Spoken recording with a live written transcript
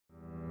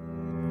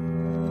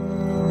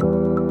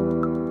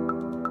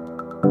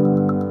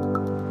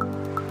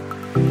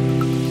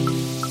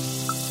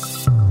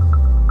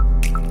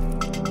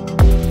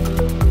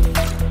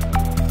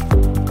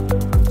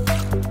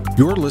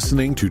You're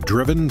listening to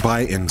Driven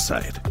by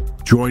Insight.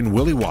 Join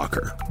Willie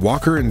Walker,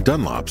 Walker &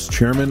 Dunlop's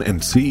chairman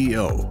and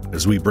CEO,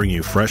 as we bring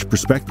you fresh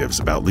perspectives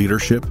about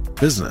leadership,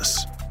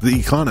 business, the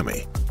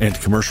economy, and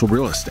commercial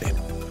real estate.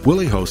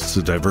 Willie hosts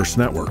a diverse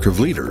network of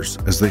leaders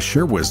as they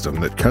share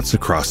wisdom that cuts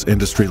across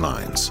industry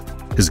lines.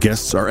 His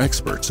guests are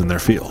experts in their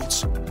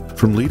fields,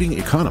 from leading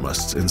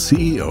economists and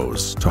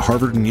CEOs to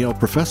Harvard and Yale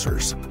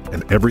professors,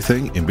 and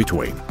everything in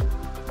between.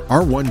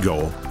 Our one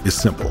goal is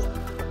simple: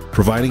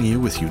 providing you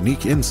with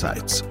unique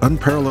insights,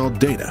 unparalleled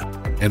data,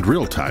 and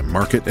real-time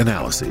market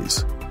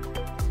analyses.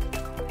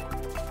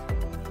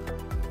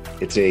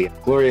 It's a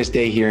glorious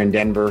day here in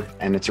Denver,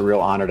 and it's a real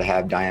honor to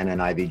have Diana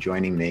and Ivy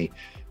joining me.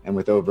 And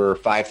with over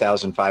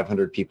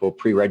 5,500 people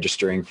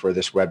pre-registering for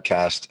this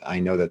webcast,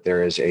 I know that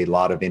there is a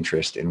lot of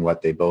interest in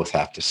what they both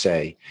have to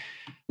say.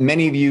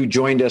 Many of you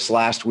joined us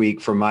last week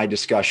for my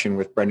discussion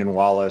with Brendan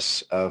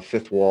Wallace of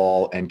Fifth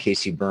Wall and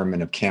Casey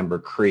Berman of Camber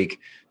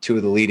Creek, two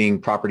of the leading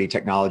property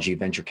technology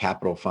venture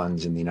capital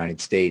funds in the United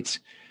States.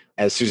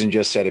 As Susan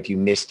just said, if you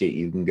missed it,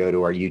 you can go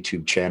to our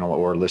YouTube channel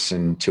or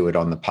listen to it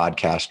on the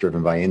podcast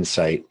Driven by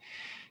Insight.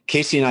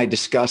 Casey and I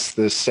discussed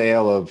the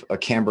sale of a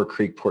Camber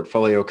Creek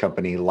portfolio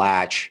company,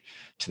 Latch,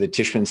 to the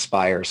Tishman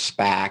Speyer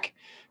SPAC.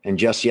 And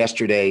just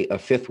yesterday, a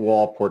Fifth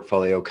Wall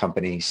portfolio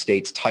company,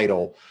 States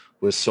Title,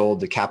 was sold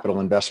to Capital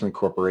Investment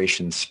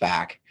Corporation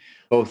SPAC.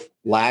 Both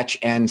Latch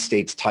and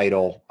States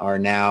Title are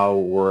now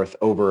worth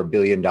over $1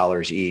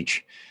 billion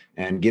each.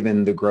 And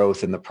given the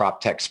growth in the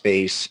prop tech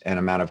space and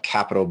amount of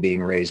capital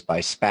being raised by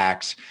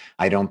SPACs,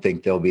 I don't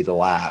think they'll be the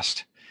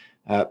last.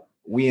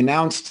 We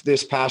announced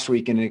this past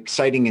week an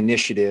exciting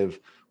initiative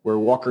where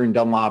Walker &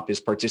 Dunlop is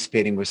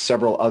participating with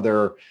several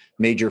other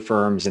major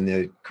firms in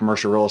the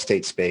commercial real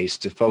estate space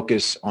to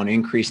focus on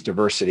increased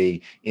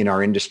diversity in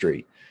our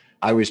industry.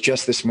 I was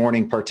just this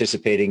morning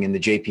participating in the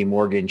JP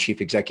Morgan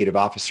Chief Executive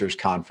Officers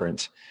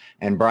Conference,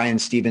 and Brian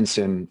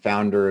Stevenson,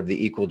 founder of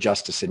the Equal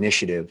Justice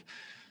Initiative,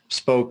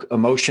 spoke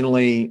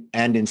emotionally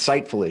and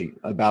insightfully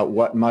about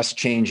what must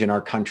change in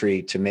our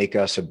country to make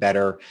us a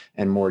better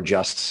and more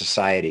just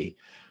society.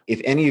 If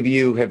any of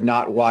you have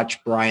not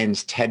watched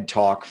Brian's TED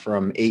Talk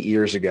from 8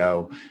 years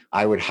ago,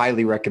 I would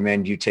highly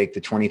recommend you take the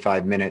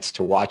 25 minutes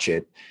to watch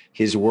it.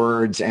 His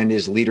words and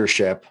his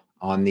leadership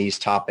on these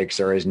topics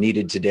are as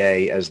needed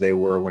today as they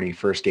were when he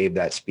first gave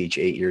that speech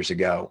 8 years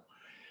ago.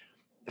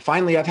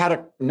 Finally, I've had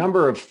a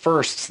number of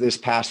firsts this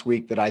past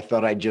week that I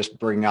thought I'd just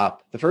bring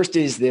up. The first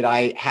is that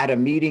I had a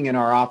meeting in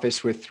our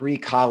office with 3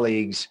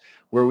 colleagues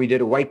where we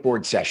did a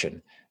whiteboard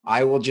session.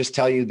 I will just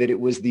tell you that it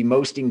was the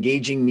most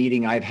engaging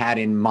meeting I've had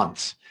in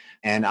months.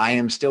 And I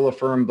am still a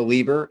firm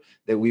believer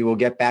that we will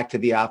get back to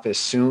the office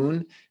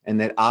soon, and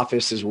that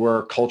office is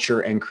where culture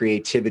and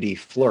creativity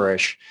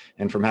flourish.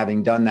 And from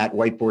having done that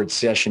whiteboard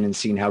session and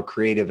seen how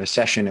creative a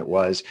session it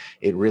was,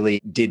 it really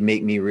did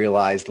make me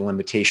realize the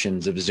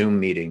limitations of Zoom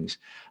meetings.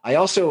 I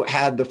also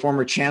had the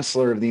former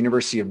chancellor of the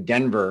University of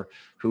Denver,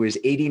 who is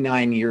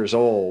 89 years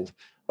old,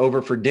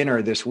 over for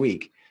dinner this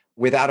week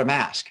without a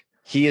mask.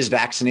 He is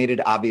vaccinated,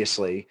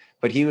 obviously,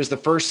 but he was the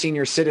first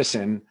senior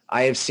citizen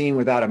I have seen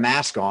without a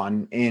mask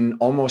on in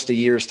almost a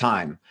year's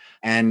time.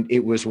 And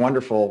it was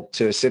wonderful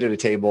to sit at a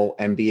table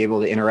and be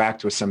able to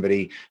interact with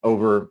somebody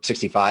over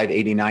 65,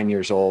 89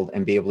 years old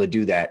and be able to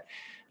do that.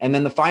 And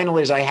then the final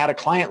is I had a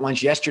client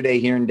lunch yesterday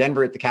here in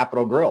Denver at the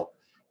Capitol Grill.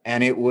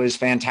 And it was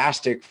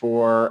fantastic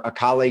for a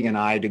colleague and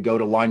I to go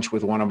to lunch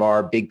with one of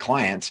our big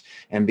clients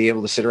and be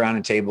able to sit around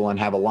a table and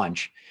have a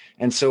lunch.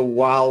 And so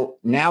while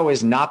now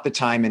is not the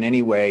time in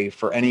any way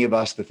for any of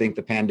us to think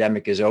the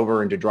pandemic is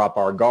over and to drop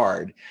our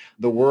guard,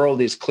 the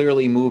world is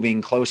clearly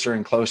moving closer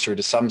and closer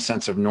to some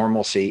sense of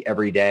normalcy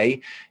every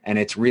day. And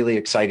it's really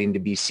exciting to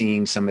be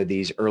seeing some of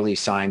these early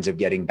signs of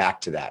getting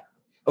back to that.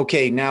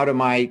 Okay, now to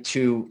my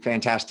 2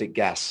 fantastic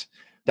guests.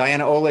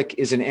 Diana Olick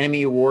is an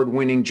Emmy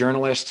Award-winning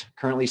journalist,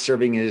 currently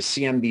serving as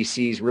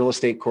CNBC's real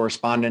estate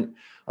correspondent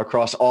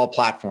across all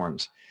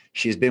platforms.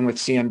 She has been with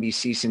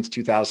CNBC since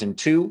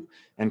 2002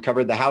 and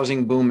covered the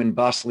housing boom and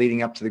bust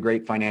leading up to the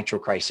great financial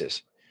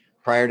crisis.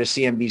 Prior to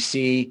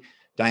CNBC,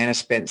 Diana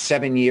spent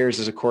 7 years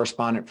as a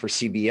correspondent for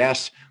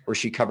CBS, where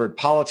she covered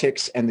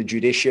politics and the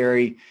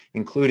judiciary,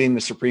 including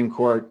the Supreme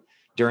Court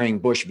during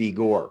Bush v.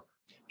 Gore.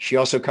 She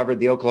also covered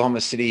the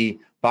Oklahoma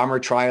City bomber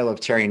trial of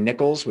Terry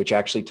Nichols, which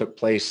actually took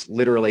place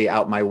literally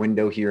out my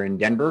window here in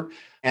Denver,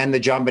 and the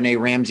JonBenet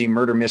Ramsey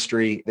murder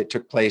mystery that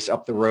took place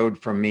up the road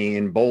from me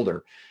in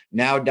Boulder.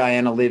 Now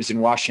Diana lives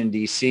in Washington,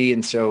 D.C.,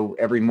 and so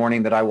every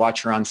morning that I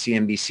watch her on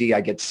CNBC, I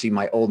get to see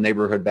my old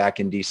neighborhood back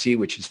in D.C.,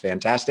 which is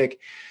fantastic.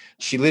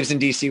 She lives in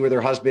D.C. with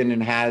her husband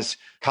and has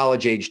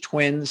college-age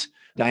twins.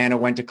 Diana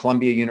went to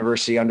Columbia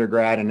University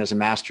undergrad and has a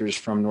master's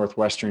from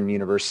Northwestern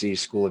University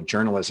School of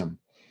Journalism.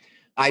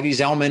 Ivy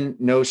Zelman,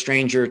 no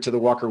stranger to the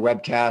Walker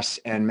webcasts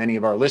and many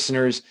of our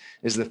listeners,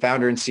 is the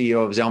founder and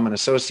CEO of Zelman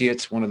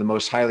Associates, one of the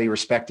most highly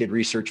respected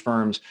research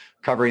firms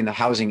covering the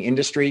housing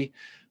industry.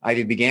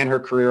 Ivy began her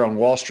career on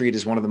Wall Street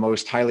as one of the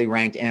most highly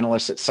ranked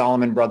analysts at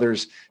Salomon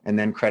Brothers and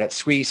then Credit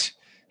Suisse.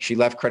 She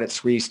left Credit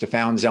Suisse to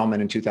found Zelman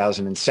in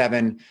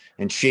 2007,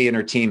 and she and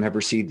her team have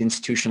received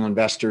Institutional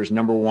Investor's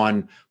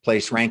 #1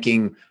 place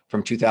ranking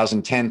from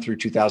 2010 through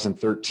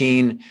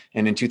 2013.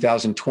 And in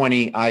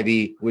 2020,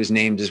 Ivy was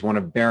named as one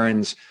of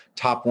Barron's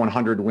top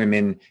 100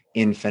 women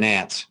in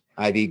finance.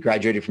 Ivy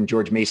graduated from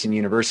George Mason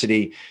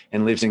University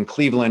and lives in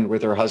Cleveland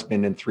with her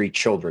husband and 3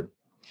 children.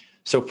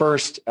 So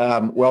first,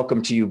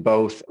 welcome to you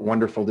both.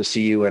 Wonderful to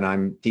see you, and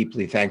I'm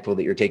deeply thankful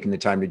that you're taking the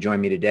time to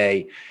join me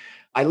today.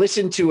 I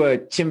listened to a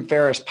Tim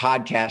Ferriss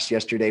podcast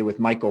yesterday with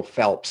Michael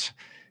Phelps,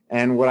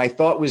 and what I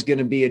thought was going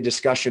to be a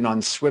discussion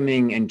on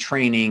swimming and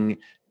training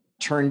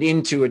turned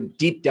into a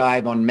deep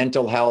dive on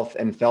mental health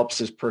and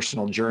Phelps's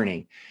personal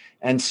journey.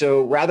 And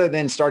so rather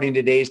than starting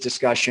today's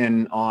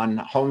discussion on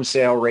home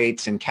sale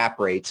rates and cap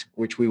rates,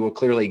 which we will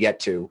clearly get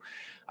to,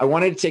 I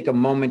wanted to take a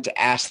moment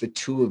to ask the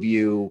two of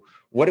you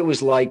what it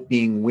was like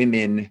being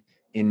women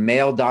in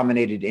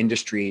male-dominated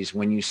industries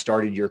when you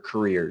started your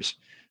careers.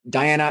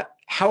 Diana,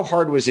 how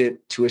hard was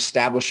it to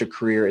establish a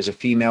career as a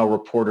female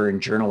reporter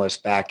and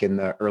journalist back in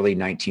the early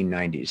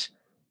 1990s?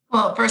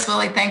 Well, first,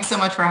 Willie, thanks so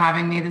much for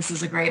having me. This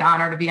is a great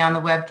honor to be on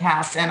the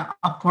webcast and,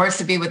 of course,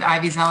 to be with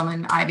Ivy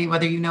Zelman. Ivy,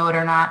 whether you know it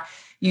or not,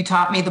 you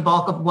taught me the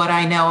bulk of what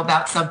I know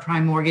about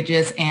subprime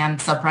mortgages and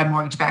subprime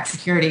mortgage-backed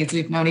securities.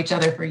 We've known each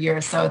other for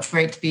years, so it's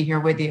great to be here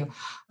with you.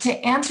 To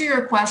answer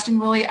your question,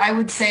 Willie, I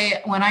would say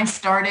when I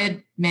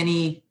started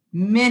many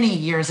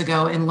years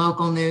ago in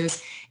local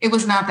news, it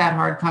was not that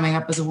hard coming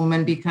up as a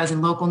woman because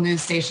in local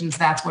news stations,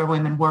 that's where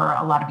women were.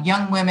 A lot of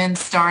young women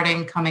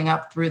starting, coming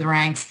up through the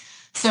ranks.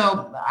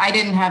 So I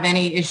didn't have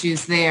any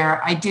issues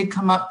there. I did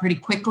come up pretty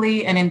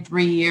quickly and in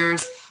 3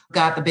 years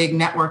got the big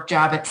network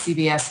job at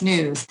CBS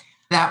News.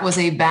 That was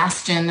a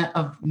bastion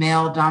of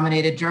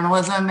male-dominated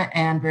journalism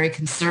and very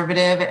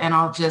conservative. And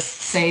I'll just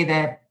say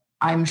that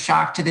I'm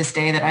shocked to this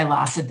day that I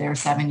lasted there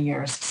 7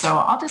 years. So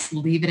I'll just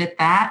leave it at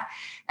that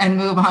and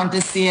move on to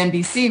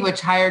CNBC, which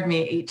hired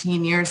me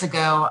 18 years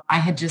ago. I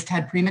had just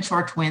had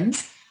premature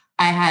twins.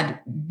 I had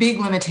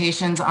big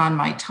limitations on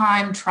my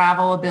time,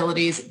 travel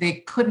abilities. They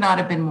could not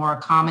have been more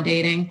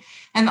accommodating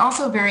and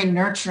also very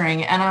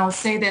nurturing. And I'll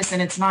say this,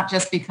 and it's not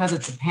just because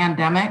it's a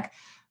pandemic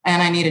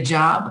and I need a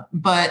job,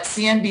 but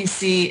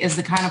CNBC is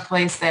the kind of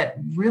place that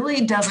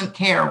really doesn't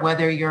care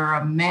whether you're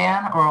a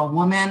man or a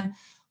woman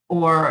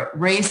or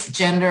race,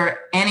 gender,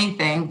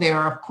 anything. They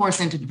are, of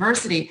course, into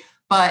diversity,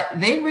 but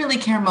they really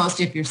care most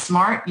if you're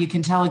smart, you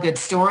can tell a good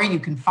story, you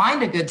can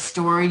find a good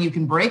story, you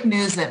can break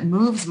news that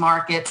moves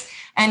markets,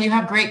 and you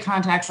have great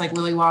contacts like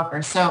Willie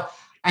Walker. So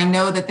I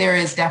know that there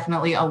is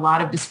definitely a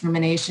lot of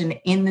discrimination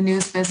in the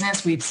news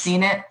business. We've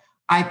seen it.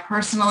 I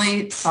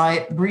personally saw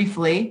it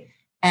briefly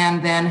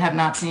and then have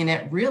not seen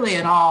it really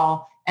at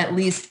all, at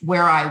least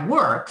where I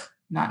work,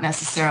 not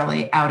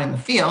necessarily out in the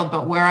field,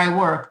 but where I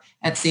work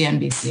at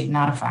CNBC,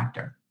 not a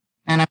factor.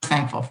 And I'm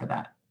thankful for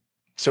that.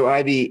 So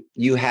Ivy,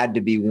 you had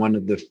to be one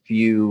of the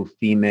few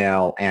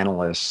female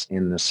analysts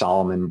in the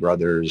Salomon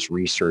Brothers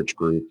research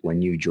group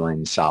when you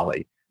joined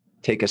Solly.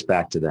 Take us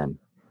back to then.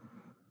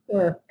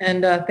 Sure.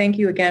 And thank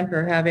you again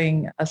for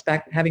having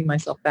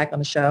myself back on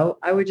the show.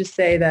 I would just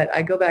say that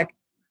I go back,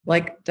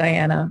 like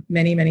Diana,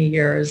 many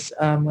years.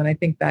 When I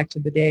think back to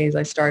the days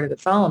I started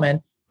at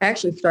Salomon, I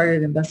actually started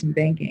in investment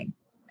banking.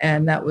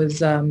 And that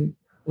was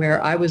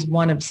where I was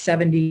one of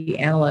 70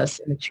 analysts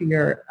in a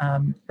 2-year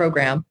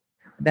program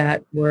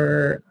that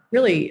were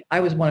really, I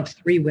was one of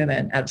 3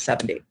 women out of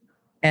 70.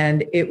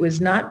 And it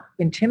was not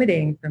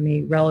intimidating for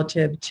me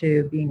relative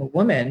to being a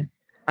woman.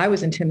 I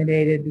was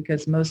intimidated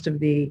because most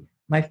of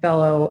my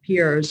fellow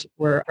peers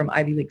were from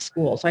Ivy League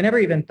schools. So I never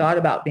even thought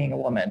about being a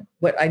woman.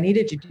 What I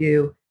needed to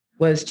do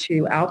was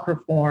to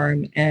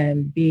outperform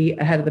and be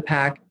ahead of the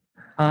pack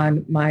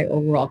on my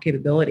overall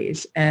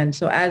capabilities. And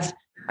so as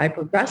I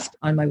progressed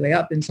on my way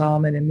up in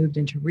Solomon and moved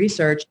into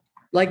research,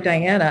 like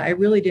Diana, I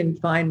really didn't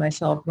find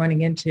myself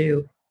running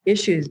into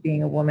issues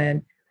being a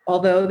woman,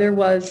 although there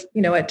was,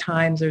 at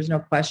times there's no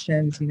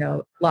questions,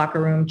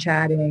 locker room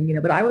chatting,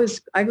 but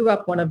I grew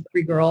up one of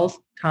 3 girls,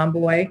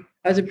 tomboy.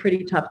 I was a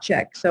pretty tough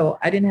chick. So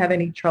I didn't have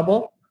any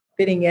trouble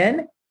fitting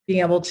in, being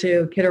able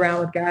to kid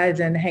around with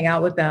guys and hang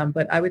out with them.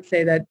 But I would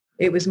say that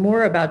it was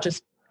more about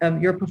just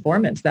your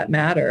performance that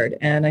mattered.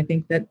 And I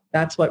think that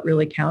that's what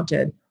really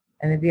counted.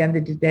 And at the end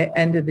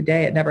of the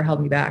day, it never held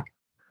me back.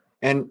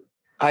 And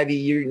Ivy,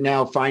 you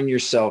now find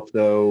yourself,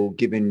 though,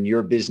 given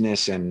your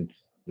business and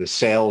the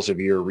sales of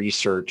your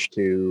research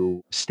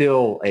to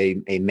still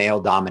a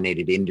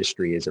male-dominated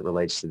industry as it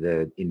relates to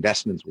the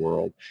investments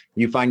world,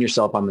 you find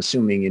yourself, I'm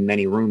assuming, in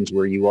many rooms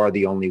where you are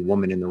the only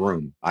woman in the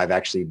room. I've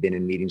actually been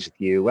in meetings with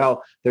you.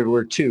 Well, there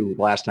were 2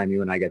 last time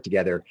you and I got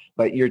together,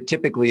 but you're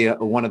typically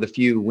one of the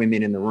few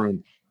women in the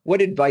room.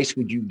 What advice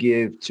would you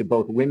give to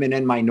both women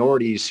and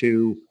minorities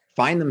who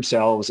find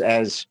themselves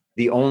as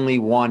the only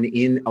one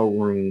in a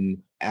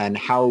room, and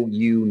how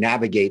you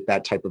navigate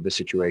that type of a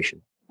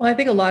situation? Well, I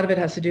think a lot of it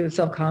has to do with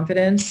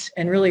self-confidence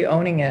and really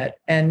owning it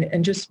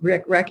and just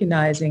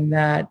recognizing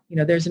that,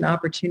 there's an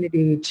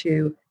opportunity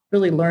to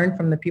really learn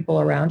from the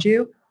people around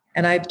you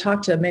And I've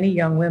talked to many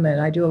young women.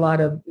 I do a lot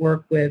of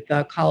work with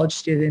college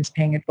students,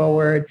 paying it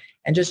forward,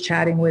 and just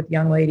chatting with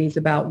young ladies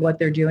about what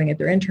they're doing at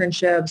their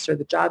internships or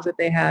the jobs that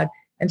they had.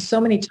 And so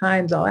many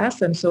times I'll ask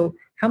them, so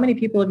how many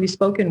people have you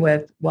spoken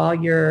with while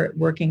you're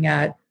working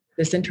at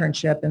this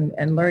internship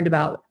and learned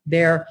about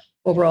their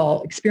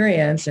overall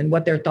experience and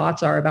what their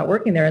thoughts are about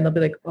working there? And they'll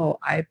be like, oh,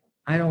 I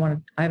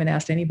haven't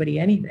asked anybody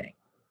anything.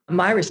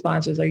 My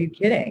response was, are you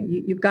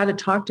kidding? You've got to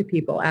talk to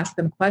people, ask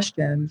them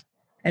questions,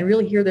 and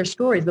really hear their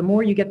stories. The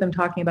more you get them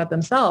talking about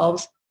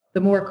themselves, the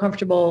more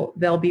comfortable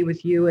they'll be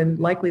with you, and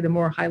likely the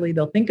more highly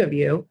they'll think of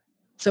you.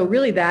 So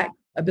really that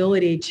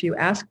ability to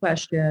ask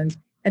questions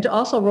and to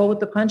also roll with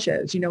the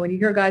punches. When you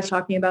hear guys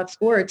talking about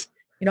sports,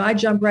 I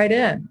jump right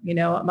in.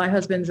 My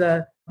husband's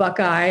a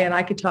Buckeye and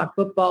I could talk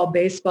football,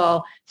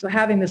 baseball. So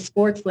having the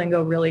sports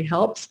lingo really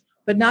helps,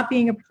 but not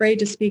being afraid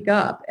to speak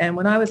up. And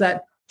when I was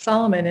at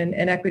Zelman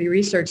in equity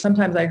research,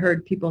 sometimes I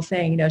heard people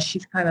saying,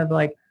 she's kind of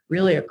like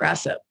really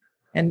aggressive.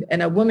 And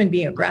a woman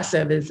being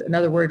aggressive is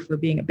another word for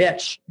being a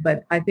bitch.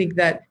 But I think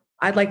that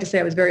I'd like to say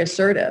I was very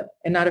assertive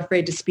and not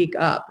afraid to speak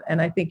up.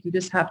 And I think you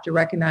just have to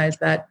recognize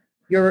that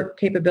your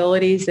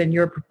capabilities and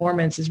your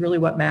performance is really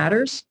what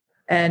matters,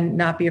 and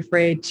not be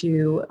afraid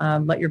to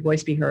let your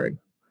voice be heard.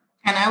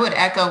 And I would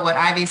echo what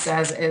Ivy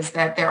says, is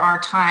that there are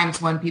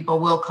times when people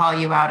will call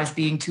you out as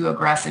being too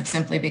aggressive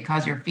simply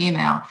because you're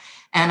female.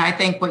 And I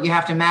think what you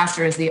have to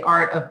master is the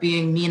art of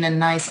being mean and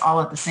nice all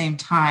at the same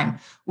time,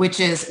 which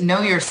is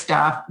know your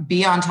stuff,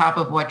 be on top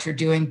of what you're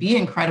doing, be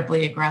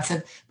incredibly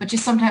aggressive, but you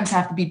sometimes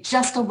have to be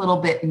just a little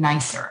bit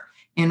nicer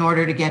in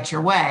order to get your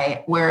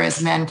way,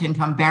 whereas men can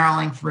come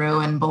barreling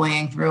through and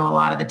bullying through a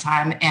lot of the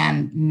time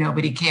and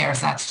nobody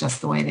cares. That's just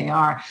the way they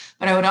are.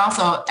 But I would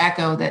also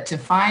echo that to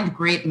find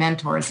great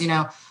mentors,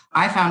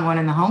 I found one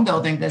in the home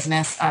building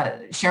business.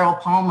 Cheryl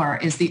Palmer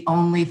is the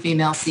only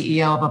female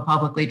CEO of a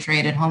publicly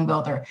traded home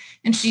builder.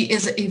 And she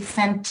is a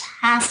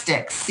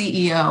fantastic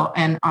CEO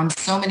and on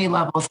so many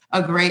levels,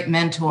 a great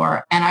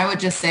mentor. And I would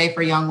just say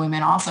for young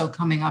women also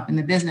coming up in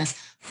the business,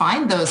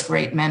 find those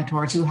great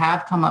mentors who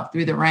have come up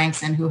through the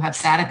ranks and who have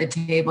sat at the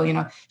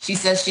table. She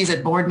says she's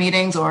at board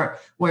meetings or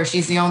where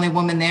she's the only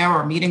woman there,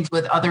 or meetings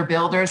with other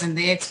builders, and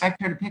they expect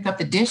her to pick up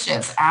the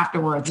dishes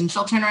afterwards. And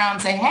she'll turn around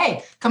and say,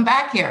 hey, come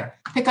back here,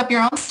 pick up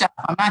your own stuff.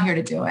 I'm not here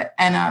to do it.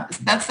 And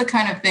that's the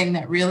kind of thing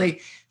that really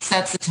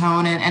sets the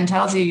tone and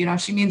tells you,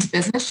 she means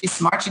business. She's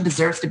smart. She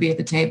deserves to be at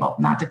the table,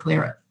 not to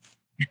clear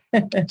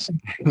it.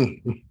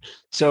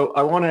 So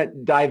I want to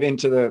dive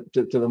into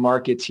the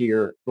markets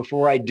here.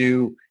 Before I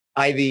do,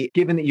 Ivy,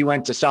 given that you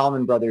went to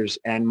Salomon Brothers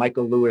and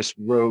Michael Lewis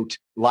wrote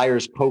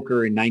Liar's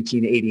Poker in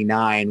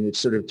 1989, which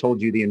sort of told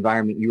you the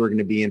environment you were going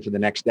to be in for the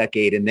next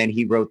decade. And then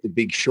he wrote The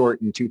Big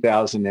Short in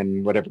 2000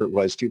 and whatever it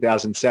was,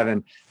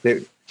 2007,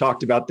 that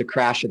talked about the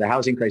crash of the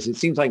housing crisis. It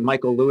seems like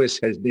Michael Lewis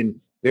has been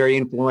very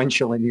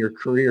influential in your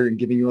career and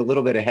giving you a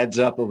little bit of heads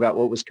up about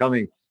what was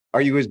coming.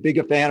 Are you as big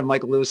a fan of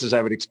Michael Lewis as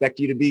I would expect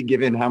you to be,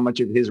 given how much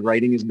of his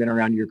writing has been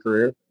around your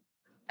career?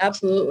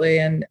 Absolutely.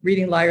 And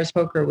reading Liar's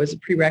Poker was a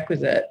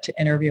prerequisite to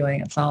interviewing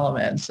at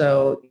Salomon.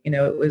 So,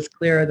 it was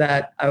clear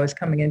that I was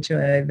coming into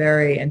a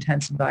very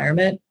intense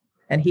environment,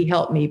 and he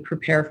helped me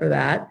prepare for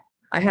that.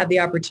 I had the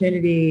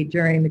opportunity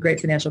during the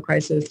great financial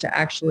crisis to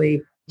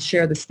actually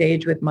share the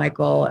stage with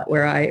Michael,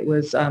 where I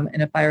was in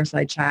a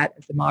fireside chat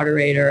as the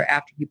moderator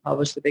after he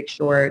published The Big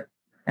Short.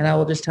 And I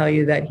will just tell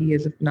you that he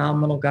is a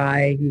phenomenal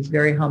guy. He's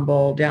very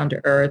humble, down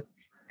to earth.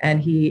 And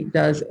he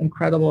does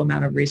incredible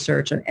amount of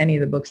research on any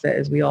of the books that,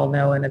 as we all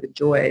know and have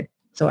enjoyed.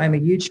 So I'm a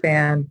huge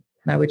fan.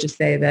 And I would just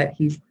say that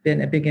he's been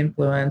a big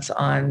influence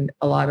on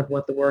a lot of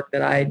what the work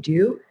that I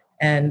do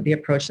and the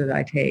approach that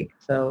I take.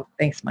 So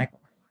thanks, Michael.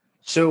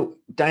 So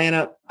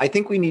Diana, I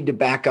think we need to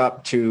back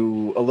up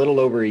to a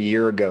little over a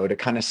year ago to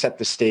kind of set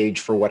the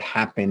stage for what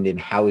happened in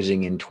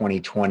housing in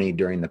 2020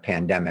 during the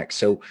pandemic.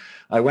 So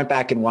I went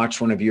back and watched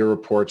one of your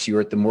reports. You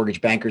were at the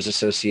Mortgage Bankers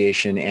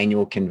Association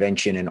annual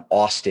convention in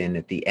Austin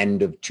at the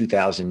end of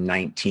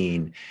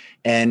 2019.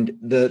 And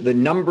the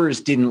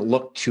numbers didn't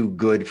look too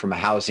good from a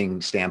housing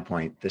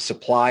standpoint. The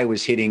supply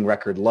was hitting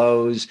record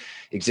lows.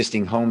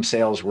 Existing home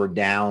sales were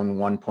down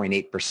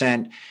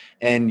 1.8%.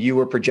 And you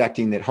were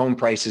projecting that home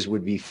prices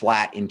would be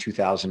flat in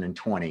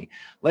 2020.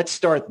 Let's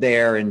start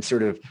there and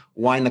sort of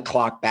wind the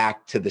clock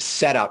back to the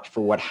setup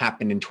for what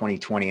happened in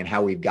 2020 and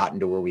how we've gotten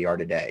to where we are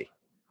today.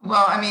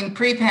 Well,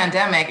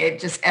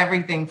 pre-pandemic,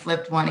 everything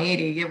flipped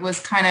 180. It was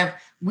kind of,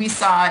 we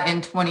saw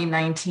in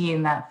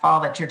 2019, that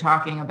fall that you're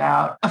talking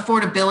about,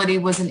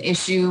 affordability was an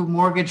issue.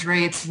 Mortgage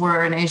rates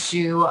were an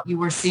issue. You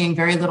were seeing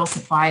very little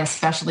supply,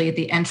 especially at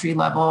the entry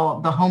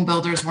level. The home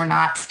builders were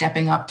not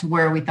stepping up to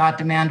where we thought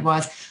demand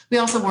was. We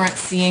also weren't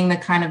seeing the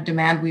kind of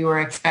demand we were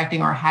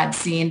expecting or had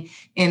seen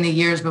in the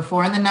years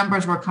before. And the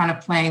numbers were kind of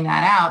playing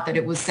that out, that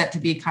it was set to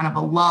be kind of a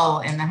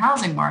lull in the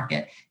housing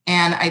market.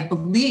 And I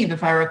believe,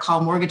 if I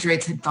recall, mortgage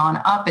rates had gone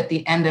up at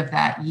the end of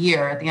that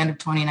year, at the end of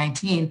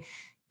 2019.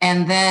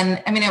 And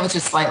then, it was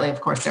just slightly, of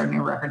course, they're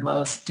near record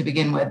lows to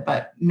begin with,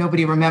 but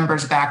nobody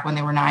remembers back when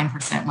they were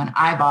 9% when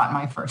I bought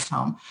my first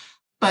home.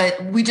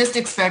 But we just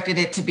expected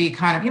it to be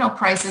kind of,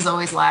 prices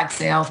always lag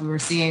sales. We were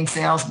seeing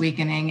sales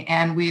weakening,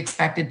 and we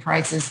expected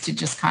prices to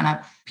just kind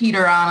of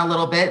peter on a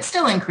little bit,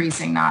 still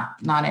increasing, not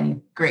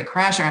any great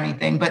crash or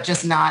anything, but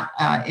just not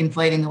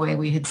inflating the way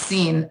we had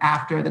seen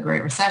after the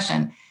Great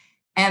Recession.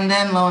 And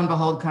then lo and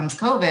behold comes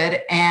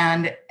COVID,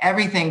 and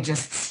everything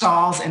just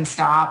stalls and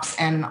stops.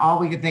 And all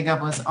we could think of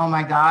was, oh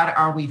my God,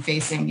 are we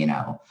facing,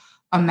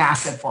 a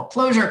massive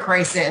foreclosure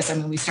crisis? I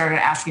mean, we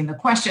started asking the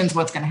questions,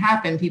 what's going to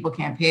happen? People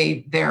can't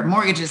pay their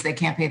mortgages. They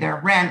can't pay their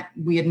rent.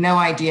 We had no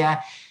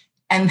idea.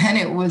 And then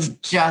it was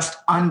just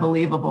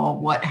unbelievable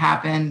what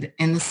happened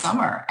in the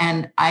summer.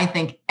 And I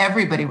think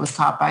everybody was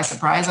caught by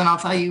surprise. And I'll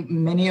tell you,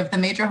 many of the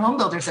major home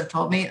builders have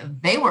told me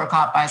they were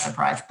caught by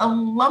surprise. The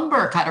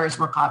lumber cutters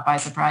were caught by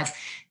surprise.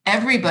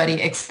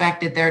 Everybody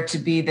expected there to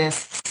be this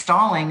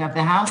stalling of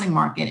the housing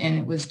market, and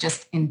it was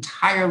just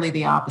entirely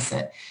the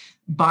opposite.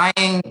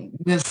 Buying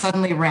was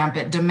suddenly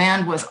rampant.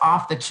 Demand was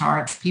off the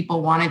charts.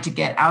 People wanted to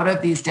get out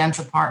of these dense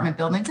apartment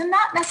buildings and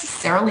not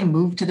necessarily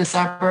move to the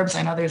suburbs.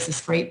 I know there's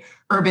this great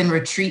urban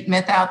retreat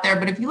myth out there,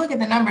 but if you look at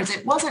the numbers,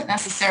 it wasn't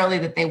necessarily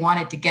that they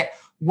wanted to get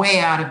way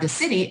out of the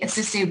city. It's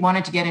just they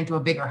wanted to get into a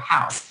bigger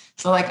house.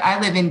 So like I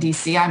live in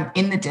DC, I'm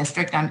in the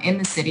district, I'm in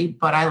the city,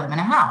 but I live in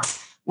a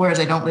house,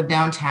 whereas I don't live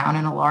downtown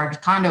in a large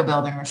condo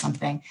building or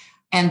something.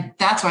 And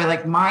that's why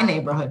like my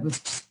neighborhood was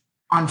just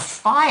on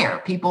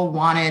fire. People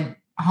wanted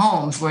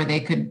homes where they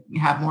could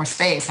have more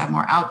space, have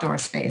more outdoor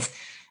space.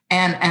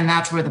 And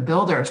that's where the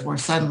builders were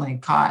suddenly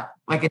caught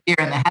like a deer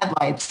in the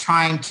headlights,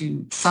 trying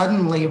to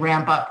suddenly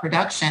ramp up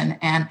production.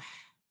 And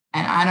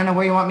I don't know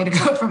where you want me to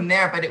go from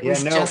there, but it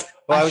was just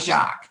a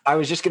shock. I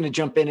was just going to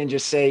jump in and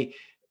just say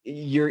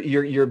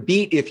your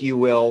beat, if you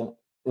will,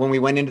 when we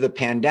went into the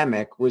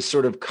pandemic was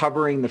sort of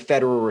covering the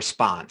federal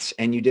response.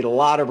 And you did a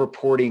lot of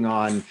reporting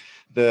on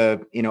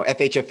the,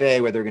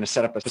 FHFA, where they're going to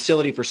set up a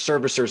facility for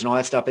servicers and all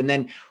that stuff. And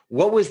then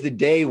what was the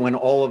day when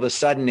all of a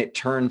sudden it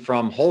turned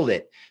from, hold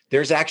it,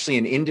 there's actually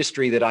an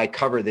industry that I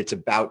cover that's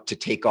about to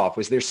take off?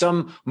 Was there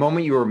some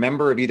moment you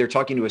remember of either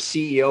talking to a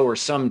CEO or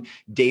some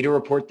data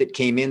report that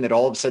came in that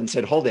all of a sudden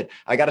said, hold it,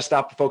 I got to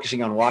stop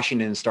focusing on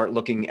Washington and start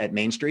looking at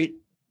Main Street?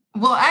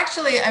 Well,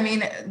 actually, I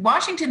mean,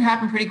 Washington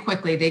happened pretty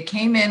quickly. They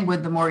came in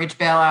with the mortgage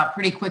bailout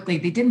pretty quickly.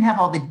 They didn't have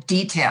all the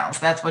details.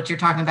 That's what you're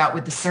talking about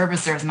with the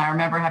servicers. And I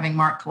remember having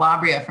Mark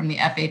Calabria from the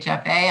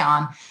FHFA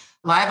on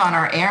live on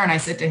our air. And I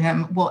said to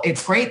him, well,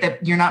 it's great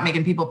that you're not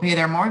making people pay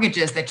their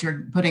mortgages, that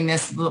you're putting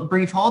this little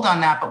brief hold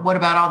on that. But what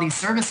about all these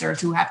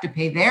servicers who have to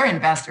pay their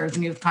investors?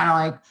 And he was kind of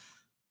like,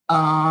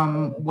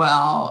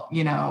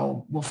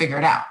 we'll figure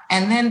it out.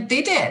 And then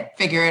they did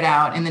figure it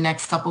out in the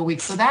next couple of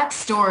weeks. So that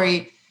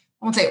story,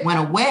 I won't say it went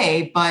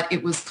away, but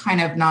it was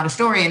kind of not a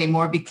story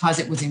anymore because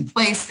it was in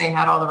place. They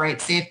had all the right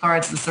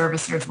safeguards. The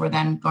servicers were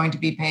then going to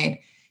be paid.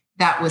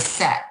 That was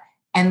set.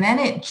 And then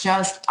it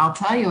just, I'll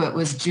tell you, it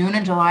was June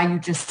and July. You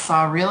just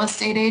saw real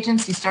estate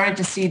agents. You started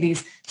to see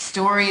these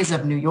stories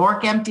of New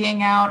York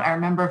emptying out. I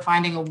remember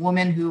finding a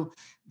woman who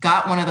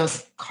got one of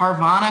those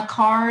Carvana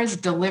cars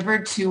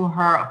delivered to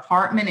her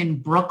apartment in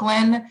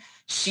Brooklyn.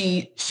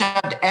 She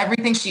shoved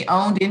everything she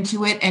owned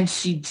into it, and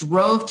she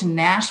drove to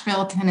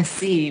Nashville,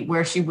 Tennessee,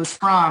 where she was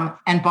from,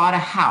 and bought a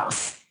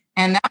house.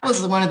 And that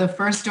was one of the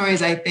first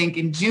stories, I think,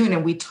 in June.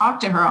 And we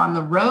talked to her on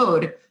the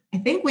road. I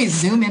think we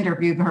Zoom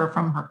interviewed her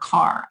from her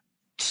car.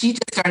 She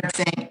just started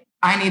saying,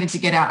 I needed to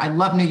get out. I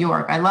love New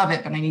York. I love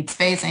it, but I need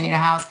space. I need a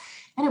house.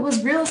 And it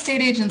was real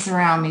estate agents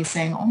around me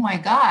saying, oh my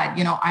God,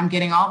 I'm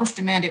getting all this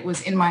demand. It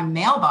was in my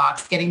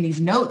mailbox, getting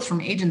these notes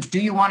from agents. Do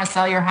you want to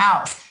sell your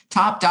house?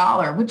 Top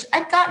dollar, which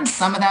I'd gotten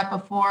some of that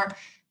before.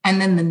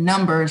 And then the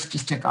numbers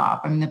just took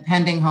off. I mean, the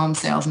pending home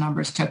sales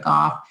numbers took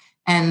off.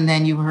 And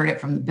then you heard it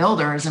from the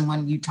builders. And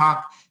when you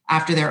talk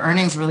after their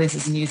earnings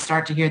releases and you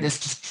start to hear this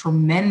just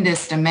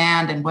tremendous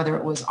demand, and whether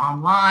it was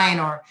online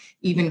or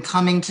even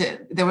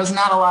there was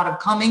not a lot of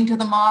coming to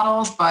the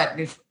models, but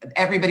if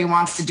everybody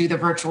wants to do the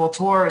virtual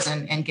tours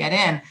and get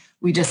in,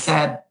 we just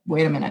said,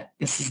 wait a minute,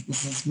 this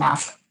is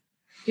massive.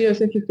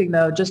 It's interesting,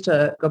 though, just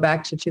to go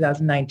back to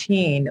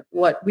 2019,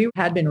 what we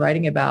had been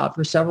writing about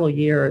for several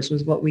years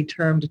was what we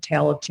termed a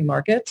tale of two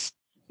markets,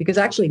 because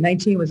actually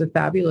 19 was a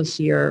fabulous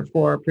year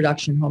for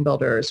production home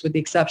builders, with the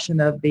exception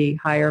of the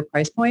higher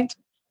price point.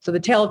 So the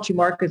tale of two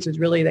markets is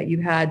really that you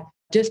had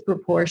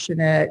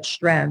disproportionate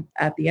strength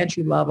at the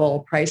entry-level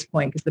price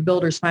point, because the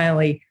builders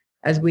finally,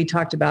 as we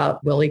talked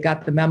about, Willie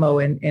got the memo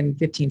in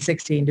 15,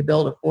 16 to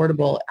build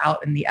affordable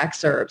out in the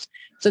exurbs.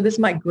 So this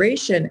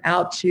migration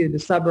out to the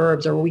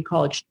suburbs, or what we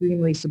call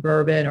extremely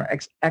suburban or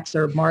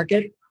exurb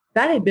market,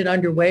 that had been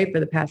underway for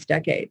the past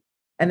decade.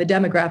 And the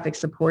demographics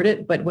support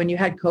it. But when you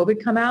had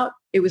COVID come out,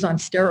 it was on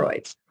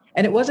steroids.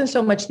 And it wasn't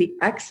so much the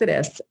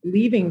exodus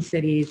leaving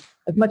cities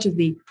as much as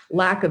the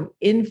lack of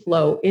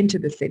inflow into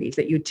the cities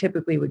that you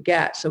typically would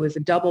get. So it was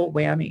a double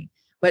whammy.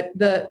 But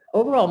the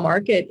overall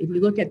market, if you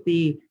look at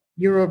the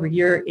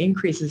year-over-year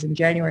increases in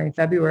January and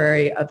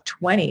February of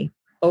 20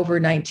 over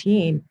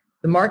 19,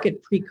 the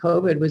market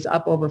pre-COVID was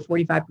up over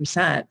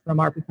 45% from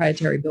our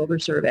proprietary builder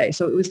survey.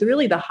 So it was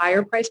really the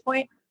higher price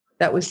point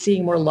that was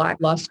seeing more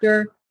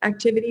lackluster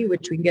activity,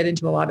 which we can get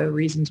into a lot of the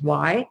reasons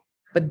why.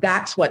 But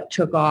that's what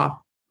took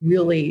off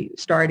really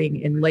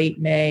starting in late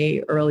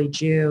May, early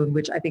June,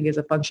 which I think is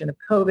a function of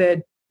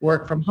COVID,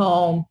 work from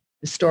home,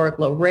 historic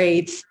low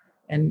rates.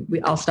 And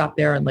I'll stop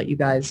there and let you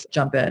guys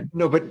jump in.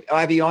 No, but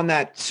Ivy, on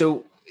that,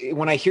 so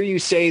when I hear you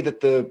say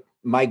that the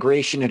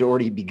migration had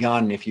already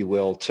begun, if you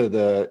will, to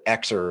the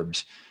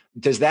exurbs,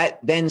 does that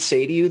then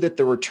say to you that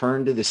the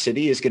return to the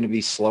city is going to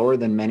be slower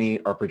than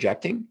many are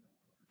projecting?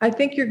 I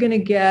think you're going to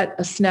get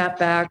a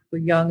snapback for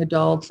young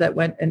adults that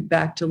went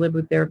back to live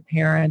with their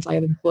parents. I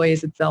have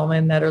employees at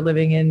Zelman that are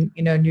living in,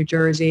 New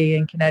Jersey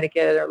and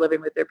Connecticut, are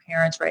living with their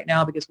parents right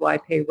now because why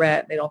pay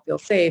rent? They don't feel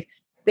safe.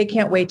 They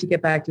can't wait to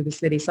get back to the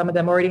city. Some of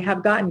them already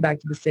have gotten back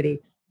to the city.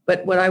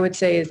 But what I would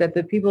say is that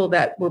the people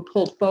that were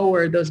pulled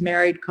forward, those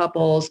married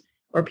couples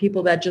or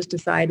people that just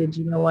decided,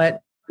 you know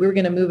what, we're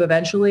going to move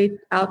eventually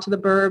out to the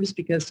burbs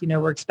because,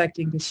 we're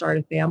expecting to start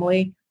a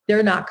family,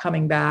 they're not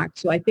coming back.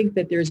 So I think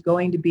that there's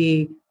going to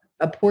be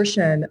a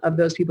portion of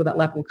those people that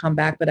left will come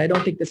back, but I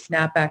don't think the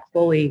snapback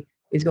fully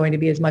is going to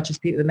be as much as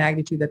the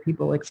magnitude that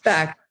people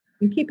expect.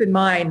 And keep in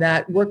mind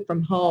that work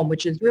from home,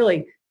 which is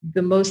really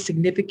the most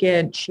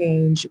significant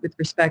change with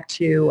respect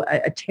to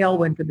a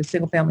tailwind for the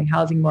single family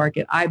housing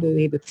market, I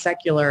believe, with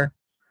secular,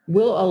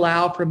 will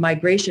allow for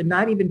migration,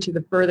 not even to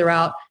the further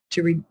out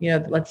to,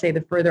 let's say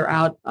the further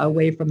out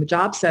away from the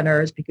job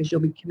centers, because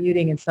you'll be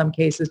commuting in some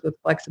cases with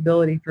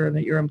flexibility for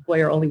your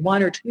employer only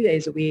 1 or 2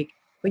 days a week.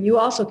 But you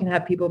also can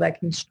have people that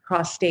can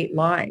cross state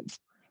lines.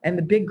 And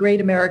the big Great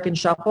American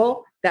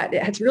Shuffle that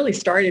has really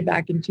started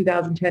back in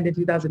 2010 to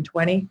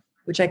 2020,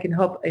 which I can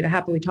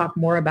happily talk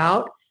more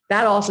about,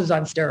 that also is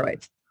on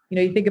steroids.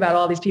 You think about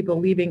all these people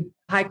leaving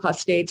high-cost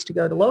states to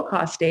go to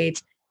low-cost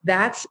states.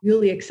 That's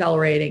really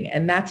accelerating.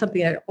 And that's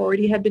something that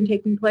already had been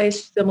taking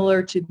place,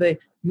 similar to the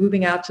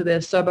moving out to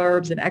the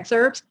suburbs and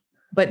exurbs.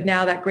 But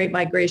now that Great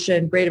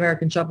Migration, Great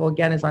American Shuffle,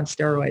 again, is on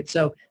steroids.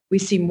 So we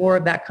see more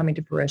of that coming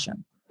to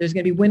fruition. There's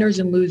going to be winners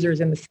and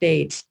losers in the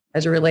states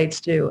as it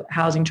relates to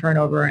housing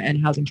turnover and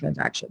housing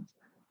transactions.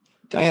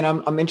 Diane,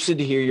 I'm interested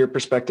to hear your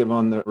perspective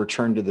on the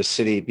return to the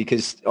city,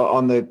 because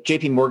on the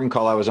JP Morgan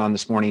call I was on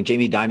this morning,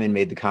 Jamie Dimon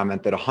made the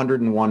comment that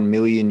 101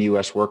 million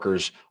U.S.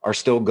 workers are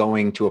still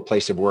going to a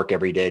place of work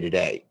every day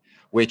today,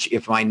 which,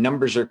 if my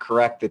numbers are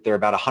correct, that there are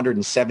about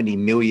 170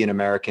 million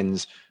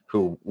Americans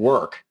who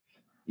work.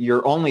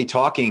 You're only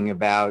talking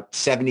about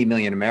 70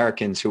 million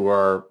Americans who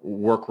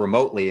work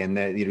remotely, and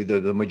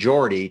the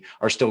majority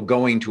are still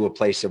going to a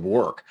place of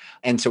work.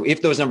 And so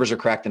if those numbers are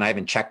correct, and I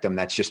haven't checked them,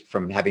 that's just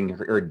from having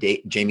heard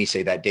Jamie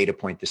say that data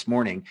point this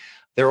morning,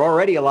 there are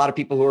already a lot of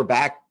people who are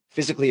back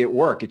physically at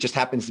work. It just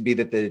happens to be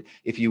that the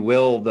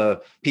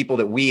people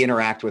that we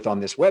interact with on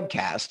this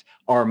webcast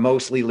are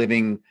mostly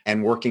living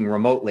and working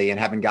remotely and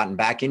haven't gotten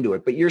back into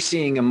it. But you're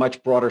seeing a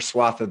much broader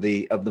swath of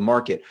the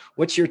market.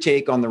 What's your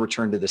take on the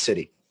return to the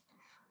city?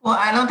 Well,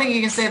 I don't think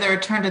you can say the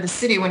return to the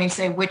city when you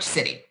say which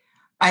city.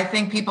 I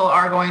think people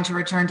are going to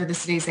return to the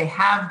cities. They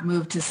have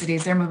moved to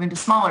cities. They're moving to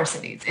smaller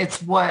cities. It's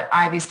what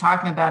Ivy's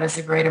talking about as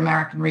a Great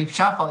American Reef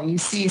Shuffle. You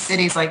see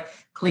cities like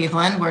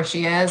Cleveland, where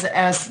she is,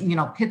 as,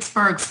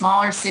 Pittsburgh,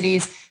 smaller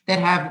cities that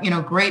have,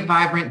 great,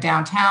 vibrant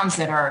downtowns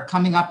that are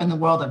coming up in the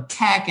world of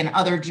tech and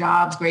other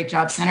jobs, great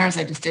job centers.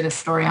 I just did a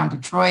story on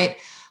Detroit,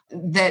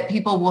 that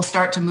people will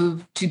start to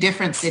move to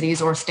different cities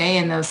or stay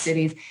in those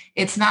cities.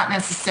 It's not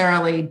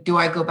necessarily, do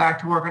I go back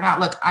to work or not?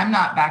 Look, I'm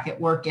not back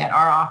at work yet.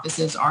 Our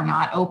offices are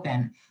not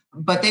open,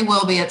 but they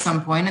will be at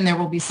some point, and there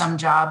will be some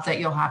jobs that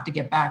you'll have to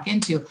get back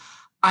into.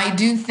 I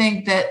do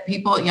think that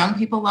young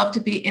people love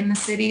to be in the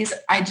cities.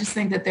 I just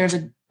think that there's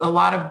a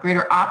lot of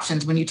greater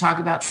options when you talk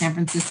about San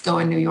Francisco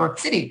and New York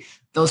City.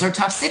 Those are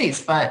tough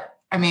cities, but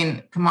I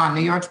mean, come on,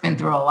 New York's been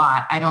through a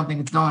lot. I don't think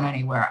it's going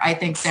anywhere. I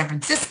think San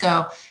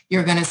Francisco,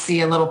 you're going to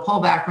see a little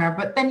pullback there,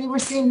 but then you were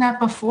seeing that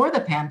before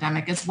the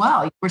pandemic as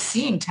well. You were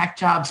seeing tech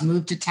jobs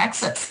move to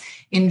Texas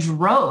in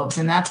droves,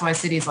 and that's why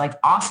cities like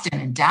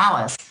Austin and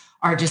Dallas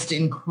are just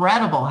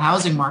incredible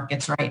housing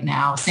markets right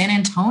now. San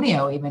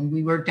Antonio, even,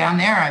 we were down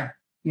there a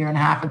year and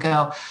a half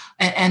ago,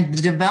 and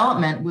the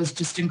development was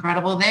just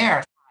incredible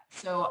there.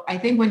 So I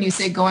think when you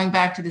say going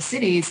back to the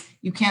cities,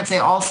 you can't say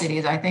all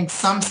cities. I think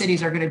some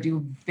cities are going to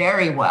do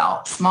very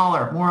well.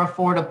 Smaller, more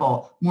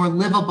affordable, more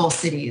livable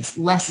cities,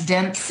 less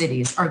dense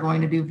cities are going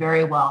to do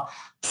very well.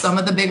 Some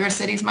of the bigger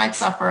cities might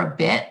suffer a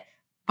bit.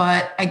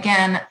 But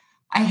again,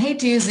 I hate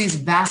to use these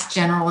vast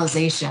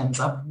generalizations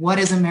of what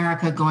is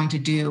America going to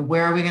do?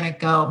 Where are we going to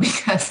go?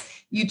 Because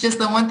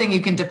the one thing you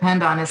can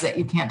depend on is that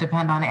you can't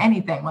depend on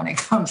anything when it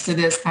comes to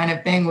this kind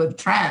of thing with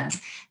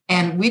trends.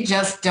 And we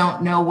just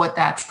don't know what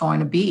that's going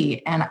to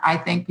be. And I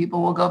think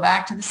people will go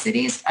back to the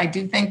cities. I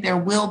do think there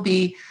will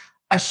be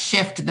a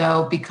shift,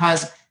 though,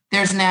 because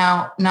there's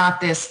now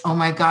not this, oh,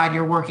 my God,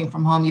 you're working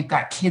from home. You've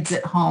got kids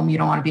at home. You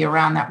don't want to be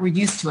around that. We're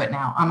used to it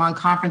now. I'm on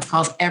conference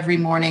calls every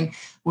morning.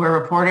 We're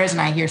reporters,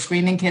 and I hear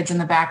screaming kids in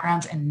the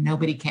backgrounds, and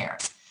nobody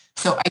cares.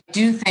 So I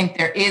do think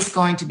there is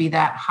going to be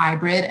that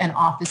hybrid, and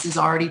Office is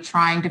already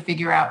trying to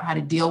figure out how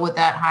to deal with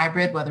that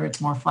hybrid, whether it's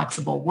more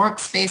flexible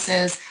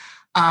workspaces,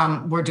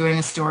 We're doing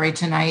a story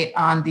tonight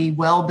on the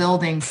well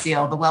building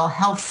seal, the well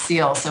health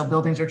seal. So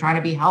buildings are trying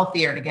to be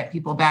healthier to get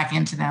people back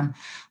into them.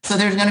 So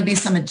there's going to be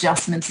some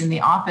adjustments in the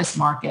office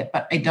market,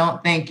 but I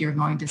don't think you're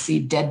going to see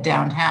dead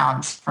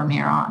downtowns from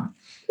here on.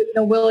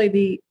 Willie,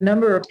 the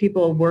number of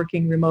people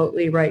working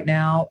remotely right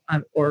now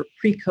or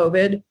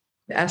pre-COVID,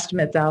 the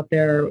estimates out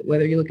there,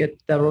 whether you look at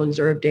Federal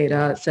Reserve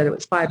data, said it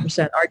was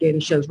 5%. Our data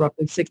shows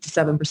roughly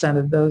 67%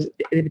 of those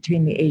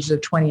between the ages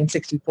of 20 and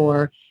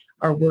 64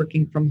 are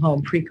working from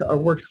home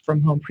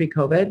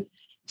pre-COVID.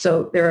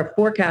 So there are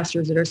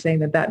forecasters that are saying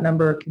that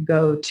number could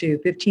go to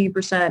 15%,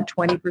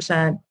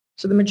 20%.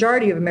 So the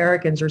majority of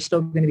Americans are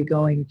still going to be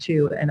going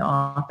to an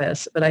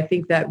office. But I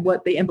think that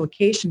what the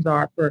implications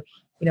are for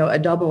a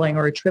doubling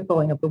or a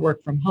tripling of the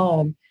work from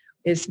home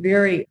is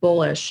very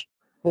bullish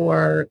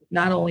for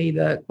not only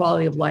the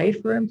quality of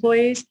life for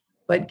employees,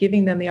 but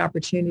giving them the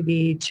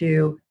opportunity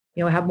to,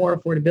 have more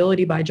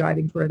affordability by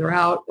driving further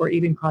out or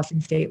even crossing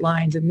state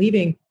lines and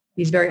leaving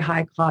these very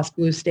high cost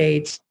blue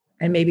states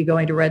and maybe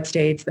going to red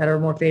states that are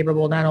more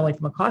favorable, not only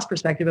from a cost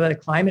perspective, but a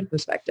climate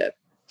perspective.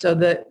 So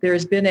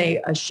there's been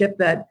a shift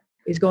that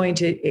is going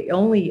to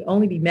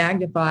only be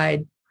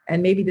magnified,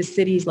 and maybe the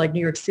cities like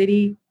New York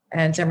City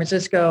and San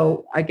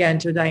Francisco, again,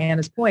 to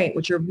Diana's point,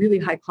 which are really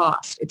high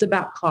cost. It's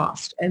about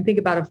cost. And think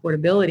about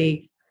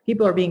affordability.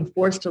 People are being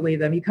forced to leave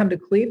them. You come to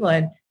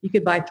Cleveland, you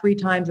could buy 3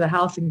 times a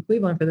house in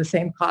Cleveland for the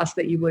same cost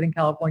that you would in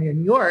California and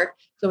New York.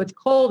 So it's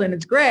cold and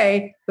it's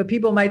gray, but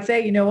people might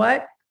say, you know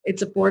what?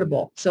 It's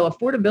affordable. So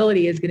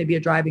affordability is going to be a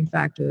driving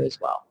factor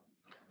as well.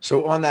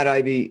 So on that,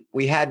 Ivy,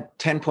 we had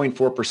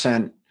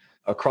 10.4%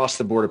 across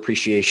the board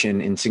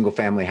appreciation in single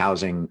family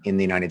housing in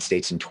the United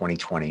States in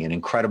 2020, an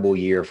incredible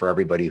year for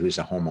everybody who's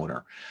a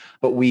homeowner.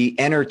 But we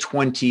enter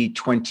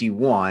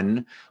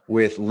 2021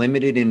 with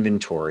limited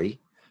inventory,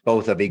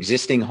 both of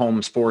existing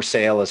homes for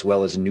sale as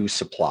well as new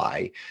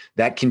supply.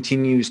 That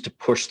continues to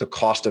push the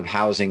cost of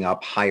housing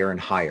up higher and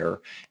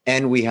higher.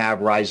 And we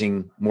have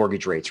rising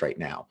mortgage rates right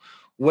now.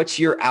 What's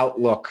your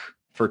outlook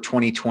for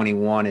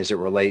 2021 as it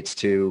relates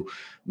to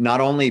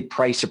not only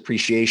price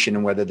appreciation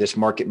and whether this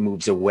market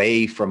moves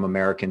away from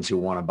Americans who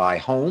want to buy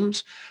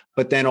homes,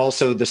 but then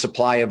also the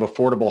supply of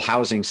affordable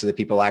housing so that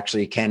people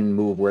actually can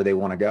move where they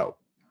want to go?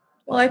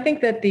 Well, I think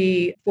that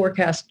the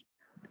forecast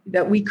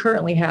that we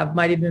currently have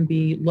might even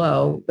be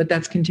low, but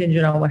that's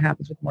contingent on what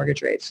happens with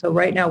mortgage rates. So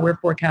right now we're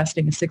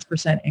forecasting a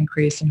 6%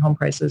 increase in home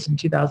prices in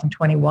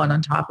 2021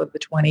 on top of the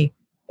 20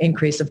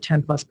 increase of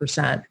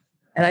 10+%.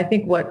 And I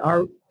think what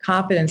our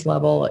confidence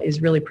level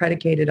is really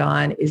predicated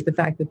on is the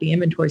fact that the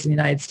inventories in the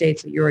United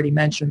States that you already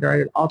mentioned are at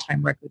an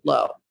all-time record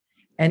low.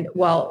 And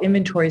while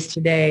inventories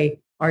today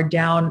are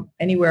down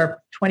anywhere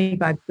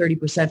 25,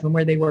 30% from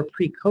where they were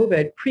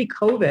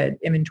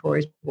pre-COVID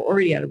inventories were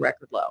already at a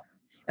record low.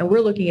 And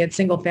we're looking at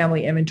single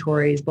family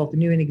inventories, both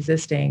new and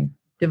existing,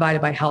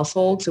 divided by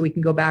household. So we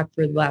can go back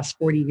for the last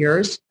 40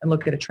 years and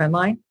look at a trend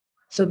line.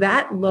 So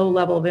that low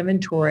level of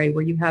inventory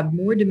where you have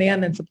more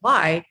demand than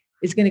supply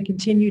is going to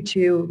continue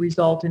to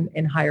result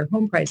in higher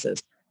home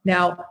prices.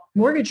 Now,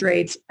 mortgage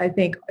rates, I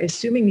think,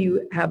 assuming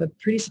you have a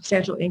pretty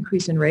substantial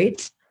increase in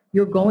rates,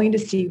 you're going to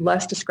see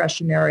less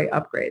discretionary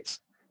upgrades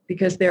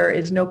because there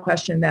is no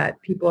question that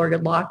people are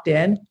locked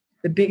in.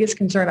 The biggest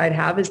concern I'd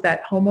have is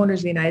that homeowners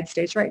in the United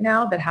States right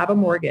now that have a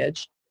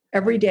mortgage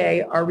every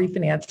day are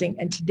refinancing.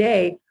 And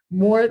today,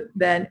 more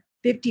than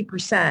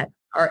 50%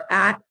 are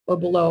at or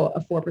below a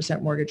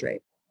 4% mortgage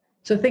rate.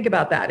 So think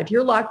about that. If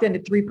you're locked into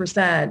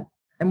 3%,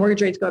 and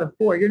mortgage rates go to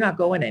 4%, you're not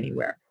going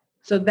anywhere.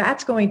 So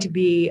that's going to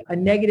be a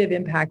negative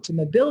impact to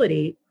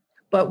mobility.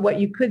 But what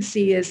you could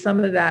see is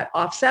some of that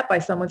offset by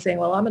someone saying,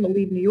 well, I'm going to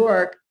leave New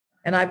York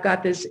and I've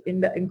got this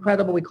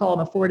incredible, we call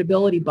them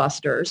affordability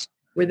busters,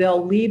 where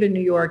they'll leave in New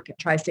York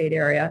tri-state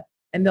area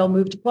and they'll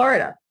move to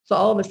Florida. So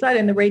all of a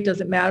sudden the rate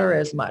doesn't matter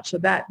as much. So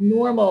that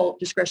normal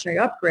discretionary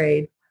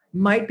upgrade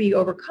might be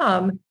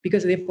overcome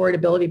because of the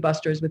affordability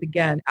busters with,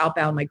 again,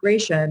 outbound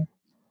migration.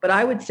 But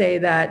I would say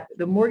that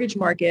the mortgage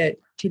market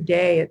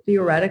today,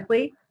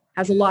 theoretically,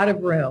 has a lot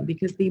of room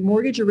because the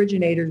mortgage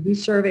originators, we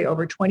survey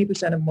over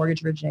 20% of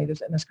mortgage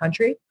originators in this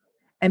country.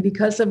 And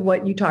because of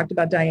what you talked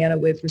about, Diana,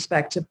 with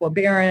respect to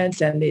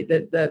forbearance and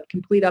the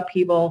complete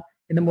upheaval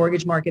in the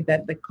mortgage market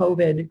that the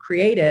COVID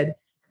created,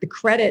 the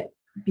credit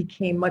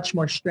became much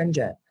more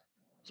stringent.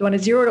 So on a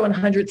 0 to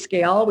 100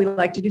 scale, we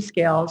like to do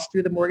scales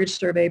through the mortgage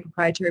survey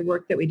proprietary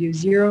work that we do.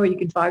 0, you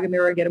can fog a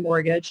mirror, get a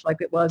mortgage like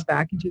it was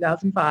back in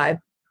 2005.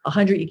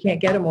 100, you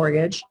can't get a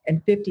mortgage,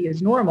 and 50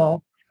 is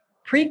normal.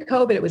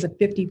 Pre-COVID, it was a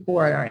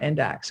 54 on our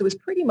index. So it was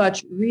pretty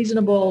much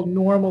reasonable,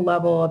 normal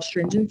level of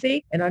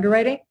stringency and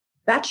underwriting.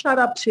 That shot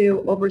up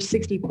to over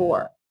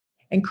 64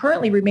 and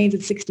currently remains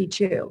at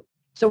 62.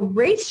 So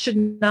rates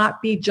should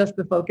not be just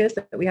the focus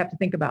that we have to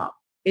think about.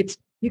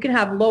 You can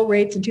have low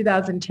rates in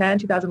 2010,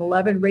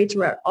 2011. Rates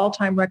were at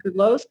all-time record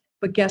lows,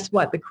 but guess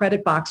what? The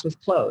credit box was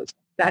closed.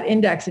 That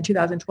index in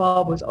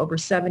 2012 was over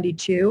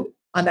 72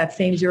 on that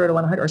same 0 to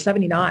 100 or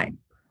 79.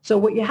 So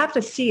what you have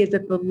to see is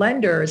that the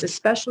lenders,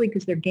 especially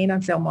because their gain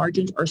on sale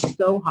margins are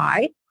so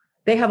high,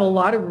 they have a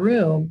lot of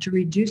room to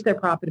reduce their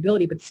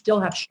profitability, but still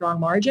have strong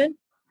margin.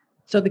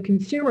 So the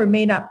consumer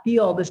may not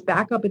feel this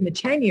backup in the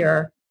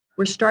 10-year.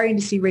 We're starting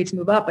to see rates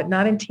move up, but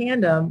not in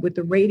tandem with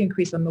the rate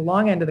increase on the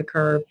long end of the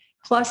curve.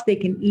 Plus, they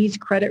can ease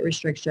credit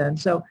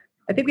restrictions. So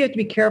I think we have to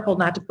be careful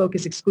not to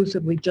focus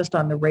exclusively just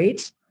on the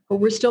rates, but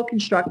we're still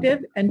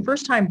constructive. And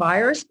first-time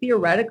buyers,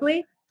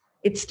 theoretically,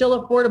 it's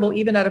still affordable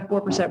even at a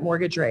 4%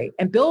 mortgage rate.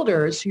 And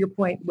builders, to your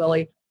point,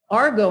 Willie,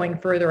 are going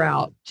further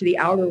out to the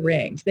outer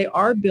rings. They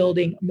are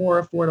building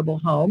more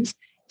affordable homes.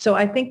 So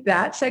I think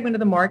that segment of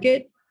the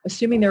market,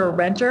 assuming they're a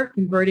renter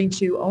converting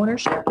to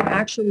ownership, can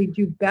actually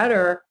do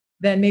better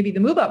than maybe the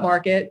move-up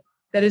market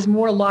that is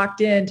more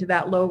locked into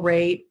that low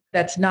rate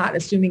that's not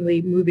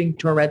assumingly moving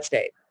to a red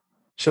state.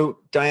 So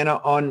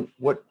Diana, on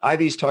what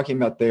Ivy's talking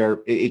about there,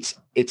 it's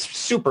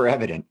super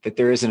evident that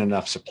there isn't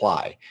enough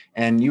supply.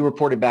 And you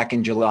reported back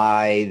in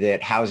July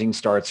that housing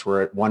starts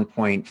were at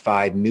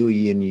 1.5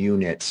 million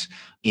units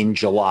in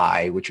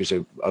July, which was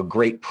a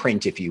great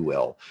print, if you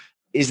will.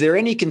 Is there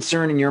any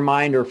concern in your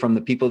mind or from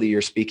the people that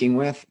you're speaking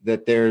with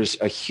that there's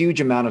a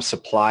huge amount of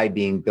supply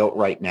being built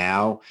right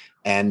now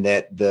and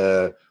that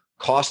the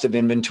cost of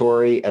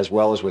inventory, as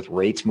well as with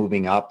rates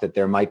moving up, that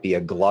there might be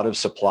a glut of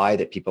supply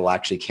that people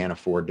actually can't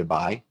afford to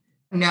buy?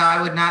 No, I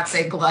would not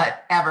say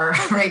glut ever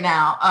right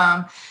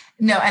now.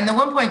 No, and the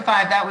 1.5,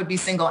 that would be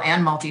single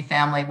and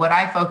multifamily. What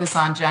I focus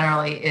on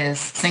generally is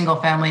single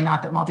family,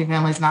 not that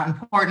multifamily is not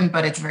important,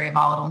 but it's a very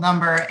volatile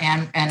number.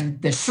 And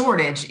the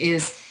shortage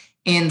is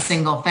in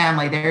single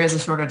family. There is a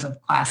shortage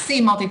of Class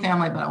C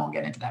multifamily, but I won't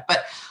get into that.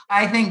 But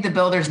I think the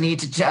builders need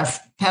to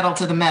just pedal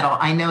to the metal.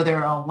 I know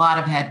there are a lot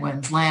of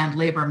headwinds, land,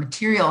 labor,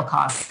 material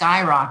costs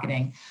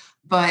skyrocketing.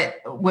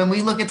 But when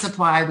we look at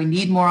supply, we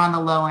need more on the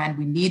low end.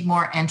 We need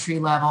more entry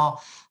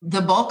level. The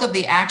bulk of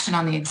the action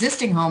on the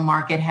existing home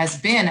market has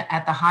been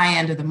at the high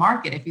end of the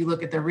market. If you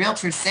look at the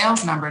realtor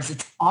sales numbers,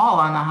 it's all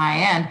on the high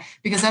end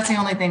because that's the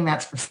only thing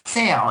that's for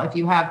sale. If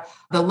you have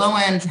the low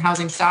end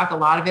housing stock, a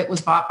lot of it was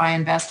bought by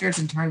investors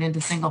and turned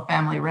into single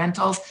family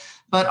rentals.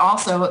 But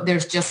also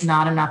there's just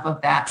not enough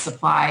of that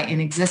supply in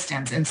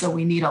existence. And so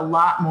we need a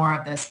lot more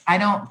of this. I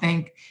don't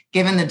think,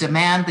 given the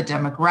demand, the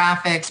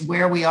demographics,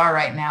 where we are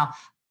right now,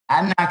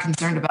 I'm not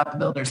concerned about the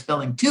builders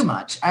building too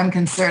much. I'm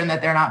concerned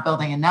that they're not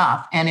building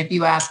enough. And if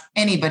you ask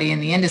anybody in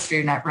the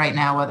industry right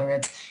now, whether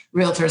it's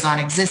realtors on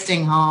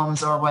existing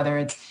homes or whether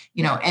it's,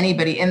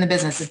 anybody in the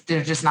business,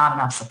 there's just not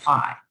enough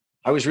supply.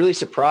 I was really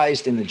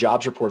surprised in the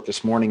jobs report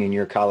this morning, and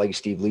your colleague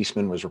Steve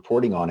Leisman was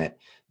reporting on it,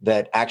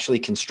 that actually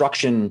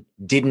construction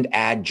didn't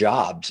add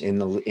jobs in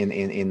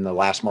the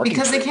last market.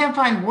 Because they can't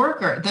find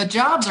workers. The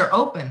jobs are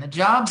open. The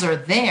jobs are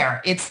there.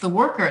 It's the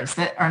workers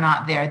that are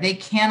not there. They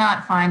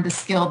cannot find the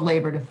skilled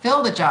labor to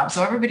fill the job.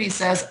 So everybody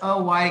says,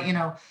 oh,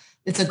 why,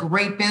 it's a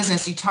great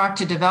business. You talk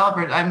to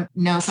developers. I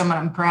know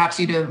someone, perhaps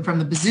you do, from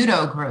the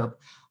Bizzuto group.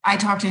 I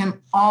talk to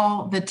him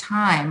all the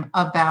time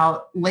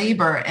about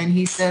labor. And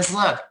he says,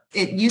 look,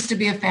 it used to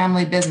be a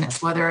family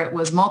business, whether it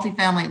was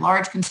multifamily,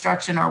 large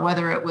construction, or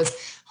whether it was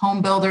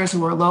home builders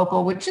who were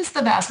local, which is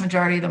the vast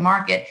majority of the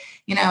market.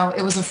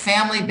 It was a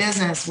family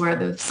business where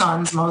the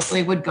sons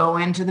mostly would go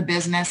into the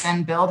business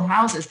and build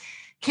houses.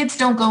 Kids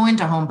don't go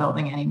into home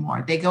building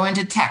anymore. They go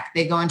into tech.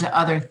 They go into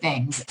other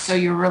things. So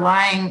you're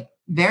relying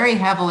very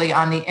heavily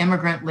on the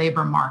immigrant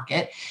labor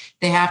market.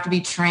 They have to be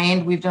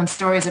trained. We've done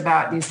stories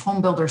about these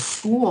home builder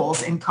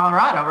schools in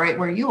Colorado, right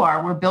where you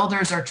are, where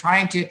builders are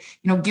trying to,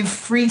 give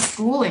free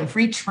schooling,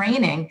 free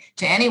training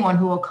to anyone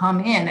who will come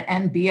in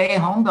and be a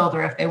home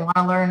builder if they want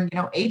to learn,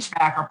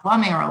 HVAC or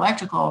plumbing or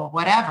electrical or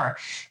whatever.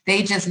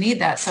 They just need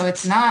that. So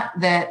it's not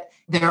that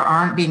there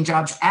aren't being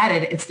jobs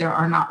added. It's there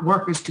are not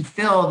workers to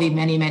fill the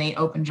many, many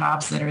open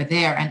jobs that are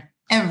there. And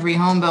every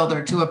home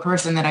builder, to a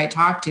person that I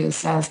talk to,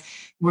 says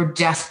we're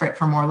desperate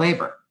for more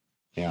labor.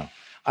 Yeah.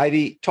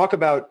 Ivy, talk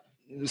about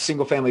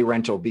single family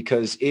rental,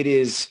 because it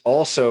is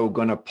also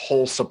going to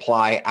pull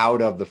supply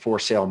out of the for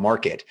sale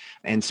market.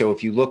 And so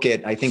if you look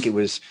at, I think it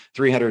was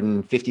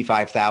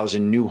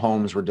 355,000 new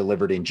homes were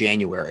delivered in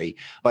January,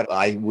 but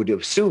I would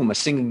assume a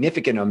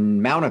significant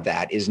amount of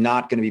that is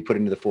not going to be put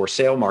into the for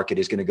sale market,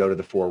 is going to go to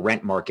the for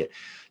rent market.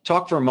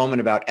 Talk for a moment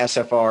about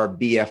SFR,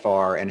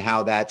 BFR, and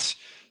how that's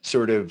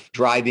sort of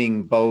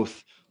driving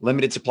both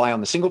limited supply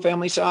on the single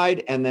family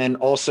side, and then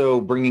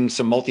also bringing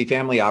some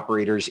multifamily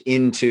operators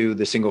into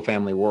the single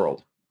family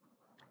world.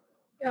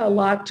 Yeah, a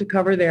lot to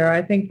cover there.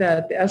 I think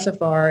that the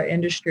SFR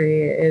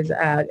industry is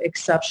at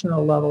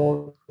exceptional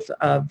levels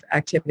of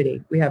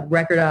activity. We have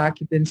record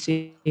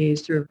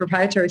occupancies through a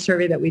proprietary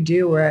survey that we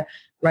do. We're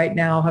right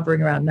now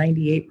hovering around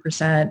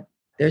 98%.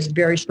 There's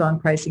very strong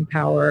pricing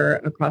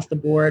power across the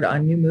board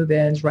on new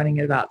move-ins, running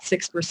at about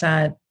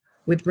 6%,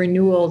 with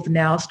renewals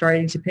now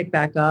starting to pick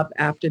back up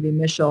after the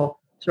initial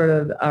sort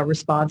of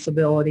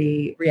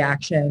responsibility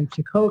reaction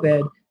to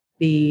COVID.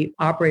 The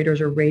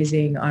operators are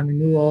raising on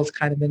renewals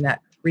kind of in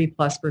that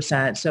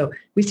 3+%. So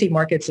we see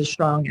markets as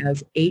strong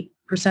as 8%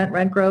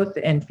 rent growth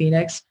in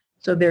Phoenix.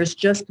 So there's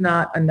just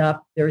not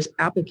enough. There's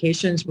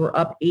applications. We're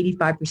up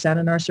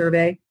 85% in our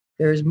survey.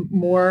 There's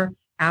more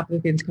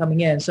applicants coming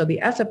in. So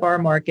the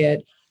SFR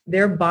market,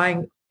 they're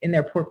buying in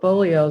their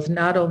portfolios,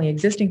 not only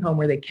existing home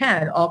where they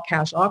can, all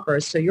cash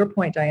offers. So your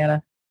point,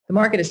 Diana, the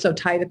market is so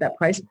tight at that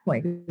price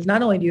point. Because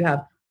not only do you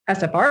have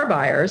SFR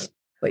buyers,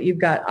 but you've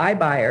got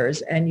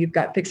iBuyers and you've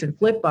got fix and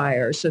flip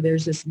buyers. So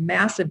there's this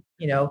massive,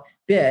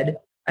 bid,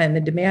 and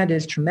the demand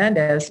is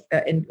tremendous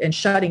and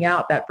shutting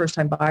out that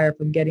first-time buyer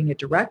from getting it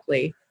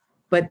directly.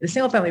 But the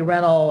single-family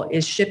rental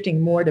is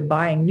shifting more to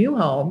buying new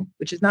home,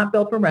 which is not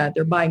built for rent.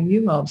 They're buying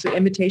new homes. So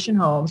Invitation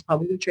Homes,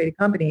 publicly traded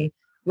company,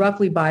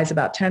 roughly buys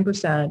about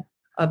 10%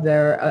 of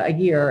their a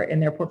year in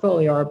their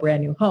portfolio are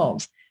brand new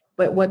homes.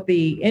 But what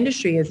the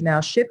industry has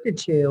now shifted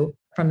to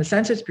from the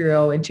Census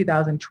Bureau in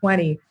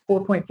 2020,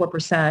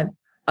 4.4%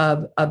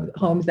 of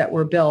homes that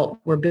were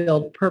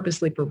built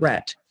purposely for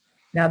rent.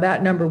 Now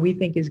that number we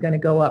think is going to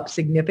go up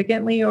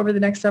significantly over the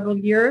next several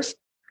years,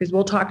 because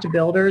we'll talk to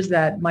builders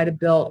that might have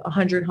built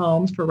 100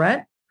 homes for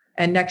rent,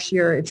 and next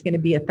year it's going to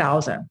be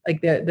 1,000. Like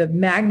the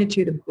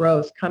magnitude of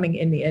growth coming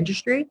in the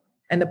industry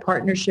and the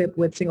partnership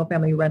with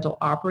single-family rental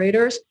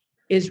operators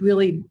is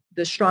really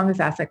the strongest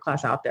asset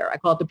class out there. I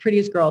call it the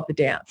prettiest girl at the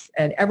dance,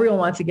 and everyone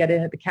wants to get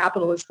in it. The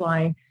capital is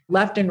flying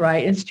left and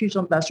right.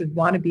 Institutional investors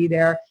want to be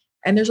there,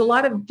 and there's a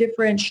lot of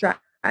different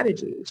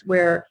strategies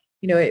where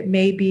it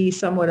may be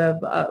somewhat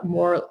of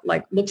more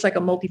like looks like a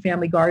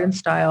multifamily garden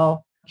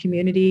style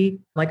community,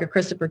 like a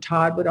Christopher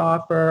Todd would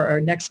offer,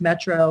 or Next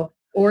Metro,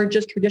 or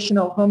just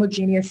traditional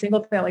homogeneous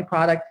single family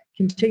product,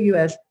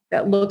 contiguous,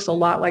 that looks a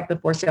lot like the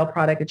for sale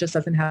product. It just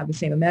doesn't have the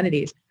same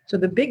amenities. So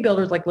the big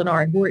builders like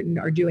Lennar and Horton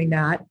are doing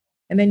that.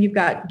 And then you've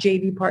got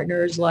JV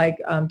partners like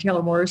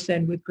Taylor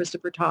Morrison with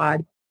Christopher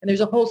Todd. And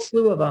there's a whole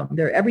slew of them.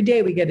 Every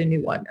day we get a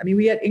new one. I mean,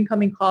 we get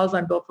incoming calls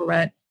on Build for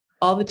Rent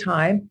all the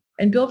time.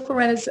 And Build for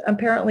Rent has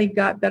apparently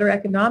got better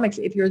economics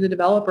if you're the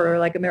developer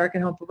like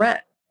American Home for Rent.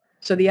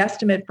 So the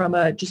estimate from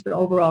just an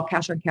overall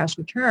cash on cash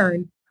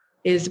return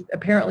is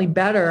apparently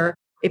better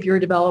if you're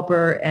a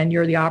developer and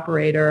you're the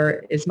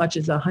operator, as much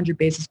as 100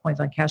 basis points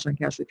on cash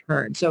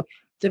return. So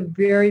it's a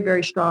very,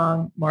 very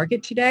strong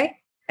market today.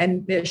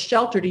 And the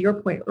shelter, to your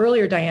point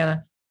earlier,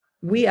 Diana,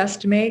 we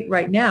estimate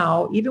right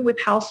now, even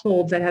with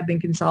households that have been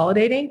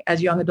consolidating,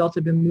 as young adults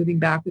have been moving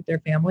back with their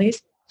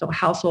families, so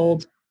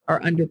households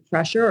are under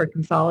pressure or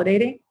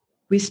consolidating,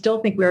 we still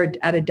think we're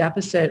at a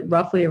deficit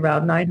roughly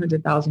around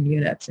 900,000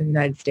 units in the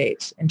United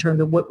States in terms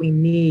of what we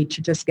need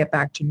to just get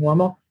back to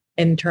normal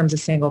in terms of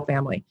single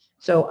family.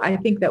 So I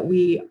think that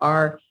we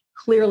are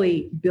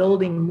clearly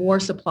building more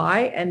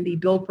supply, and the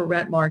build for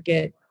rent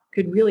market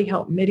could really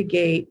help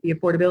mitigate the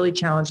affordability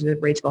challenges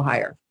if rates go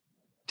higher.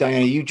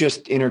 Diana, you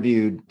just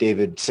interviewed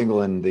David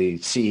Singelyn, the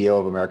CEO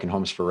of American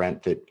Homes for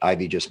Rent that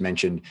Ivy just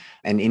mentioned.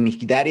 And in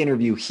that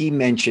interview, he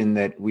mentioned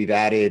that we've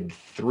added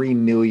 3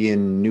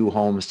 million new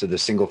homes to the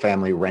single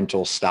family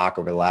rental stock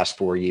over the last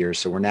 4 years.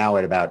 So we're now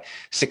at about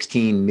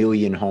 16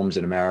 million homes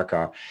in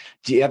America.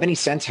 Do you have any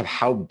sense of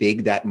how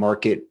big that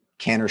market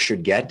can or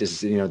should get?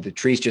 Does the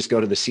trees just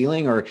go to the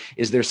ceiling, or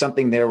is there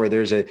something there where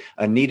there's a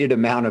needed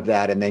amount of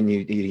that? And then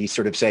he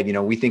sort of said,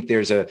 we think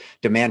there's a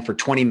demand for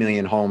 20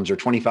 million homes or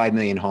 25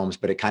 million homes,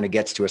 but it kind of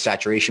gets to a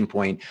saturation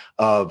point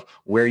of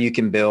where you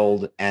can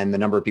build and the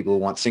number of people who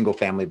want single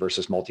family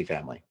versus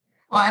multifamily.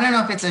 Well, I don't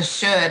know if it's a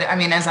should. I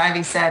mean, as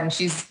Ivy said, and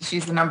she's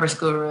the numbers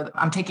guru.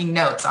 I'm taking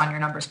notes on your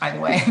numbers, by the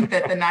way.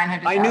 the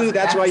 900. I knew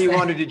that's why you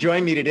wanted to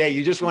join me today.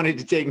 You just wanted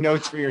to take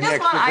notes for your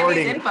next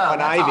reporting on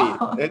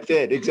Ivy. That's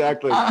it.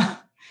 Exactly.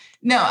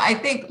 No, I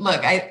think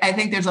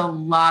there's a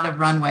lot of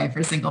runway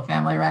for single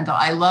family rental.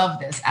 I love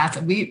this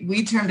asset.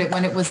 We termed it,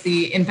 when it was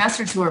the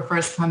investors who were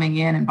first coming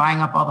in and buying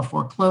up all the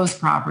foreclosed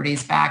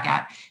properties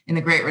back in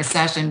the Great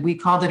Recession, we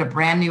called it a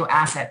brand new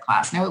asset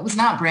class. Now, it was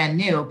not brand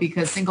new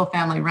because single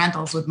family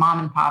rentals with mom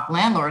and pop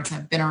landlords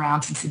have been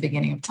around since the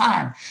beginning of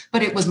time,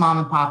 but it was mom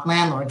and pop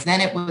landlords. Then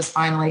it was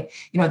finally,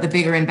 the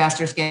bigger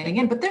investors getting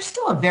in, but there's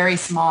still a very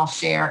small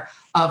share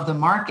of the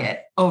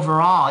market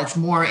overall. It's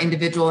more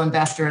individual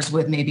investors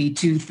with maybe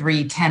 2,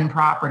 3, 10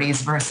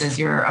 properties versus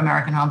your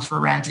American Homes for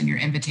Rent and your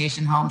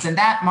Invitation Homes. And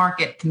that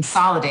market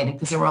consolidated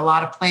because there were a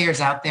lot of players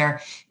out there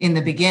in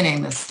the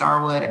beginning, the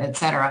Starwood, et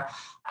cetera.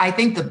 I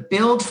think the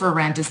build for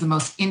rent is the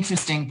most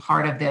interesting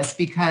part of this,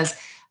 because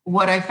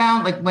what I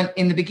found, when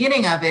in the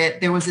beginning of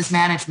it, there was this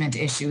management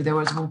issue. There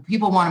was, when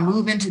people want to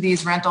move into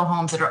these rental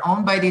homes that are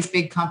owned by these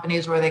big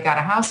companies where they got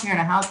a house here and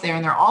a house there,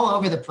 and they're all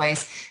over the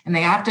place, and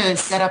they have to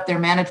set up their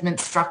management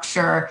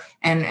structure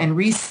and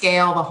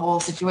rescale the whole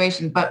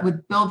situation. But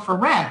with build for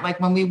rent, like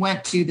when we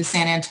went to the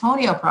San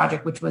Antonio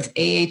project, which was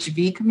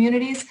AHV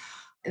communities,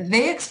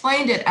 they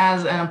explained it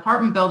as an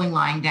apartment building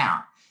lying down.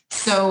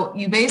 So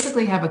you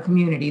basically have a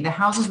community. The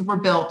houses were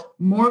built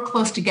more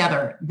close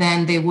together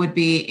than they would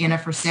be in a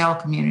for sale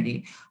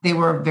community. They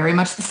were very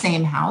much the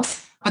same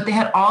house, but they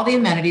had all the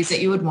amenities that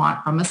you would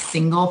want from a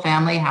single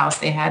family house.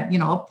 They had,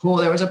 a pool.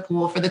 There was a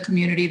pool for the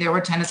community. There were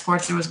tennis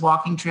courts. There was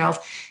walking trails.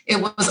 It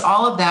was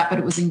all of that, but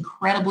it was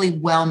incredibly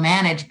well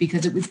managed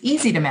because it was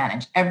easy to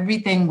manage.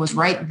 Everything was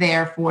right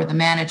there for the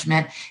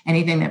management.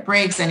 Anything that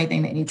breaks,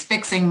 anything that needs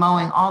fixing,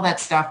 mowing, all that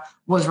stuff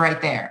was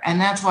right there.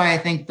 And that's why I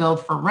think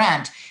build for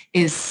rent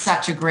is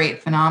such a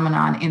great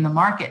phenomenon in the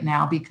market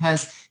now,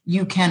 because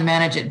you can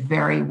manage it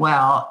very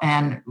well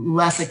and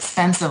less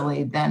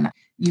expensively than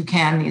you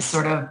can these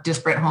sort of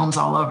disparate homes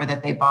all over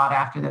that they bought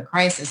after the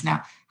crisis.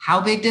 Now,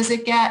 how big does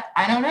it get?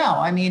 I don't know.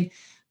 I mean,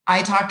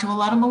 I talked to a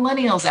lot of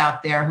millennials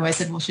out there who I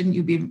said, well, shouldn't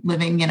you be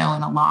living, in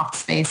a loft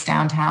space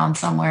downtown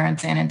somewhere in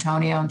San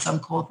Antonio and some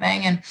cool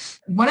thing? And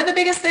one of the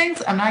biggest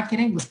things, I'm not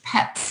kidding, was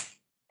pets.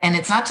 And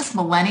it's not just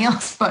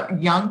millennials,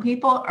 but young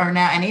people are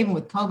now, and even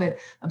with COVID,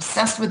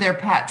 obsessed with their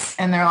pets.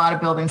 And there are a lot of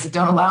buildings that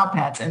don't allow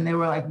pets. And they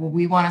were like, well,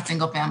 we want a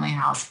single family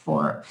house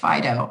for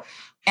Fido.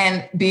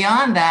 And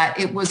beyond that,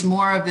 it was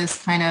more of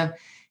this kind of,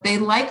 they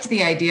liked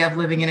the idea of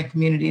living in a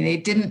community. They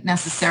didn't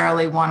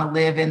necessarily want to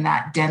live in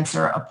that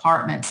denser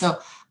apartment. So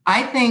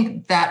I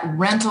think that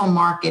rental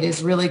market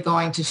is really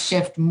going to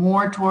shift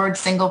more towards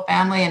single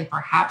family and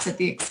perhaps at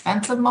the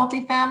expense of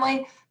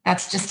multifamily.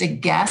 That's just a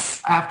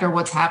guess after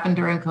what's happened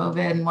during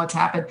COVID and what's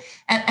happened.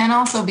 And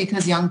also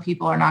because young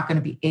people are not going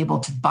to be able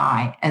to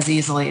buy as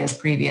easily as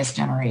previous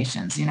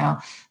generations.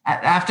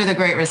 After the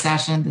Great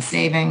Recession, the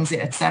savings,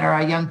 et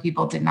cetera, young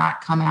people did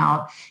not come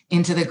out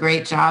into the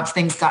great jobs.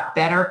 Things got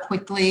better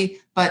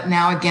quickly. But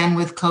now again,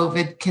 with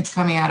COVID, kids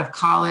coming out of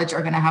college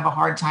are going to have a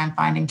hard time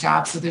finding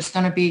jobs. So there's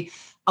going to be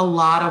a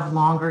lot of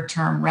longer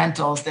term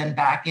rentals than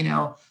back, in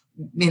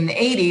the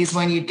 80s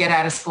when you'd get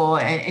out of school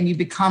and you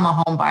become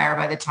a home buyer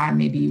by the time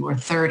maybe you were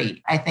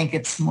 30. I think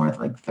it's more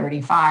like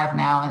 35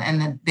 now,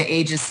 and the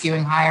age is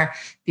skewing higher.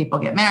 People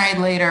get married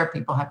later,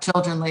 people have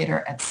children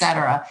later, et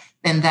cetera.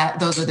 Then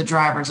those are the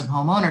drivers of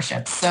home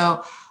ownership.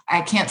 So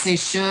I can't say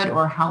should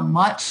or how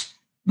much,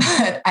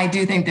 but I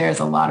do think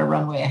there's a lot of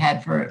runway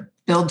ahead for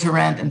build to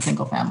rent and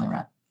single family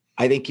rent.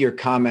 I think your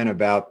comment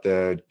about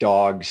the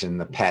dogs and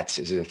the pets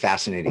is a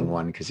fascinating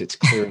one because it's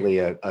clearly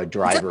a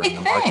driver in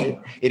the market.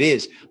 It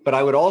is. But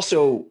I would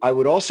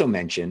also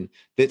mention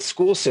that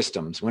school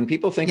systems, when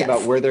people think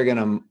about where they're going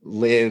to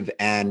live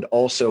and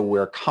also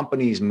where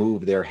companies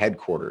move their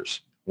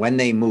headquarters, when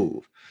they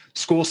move,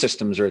 school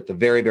systems are at the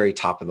very, very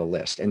top of the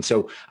list. And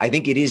so I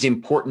think it is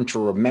important to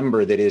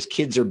remember that as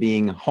kids are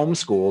being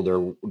homeschooled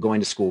or going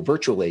to school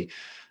virtually,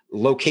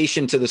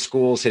 location to the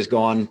schools has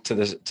gone to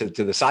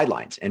the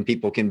sidelines, and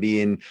people can be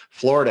in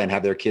Florida and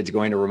have their kids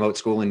going to remote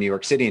school in New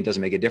York City, and it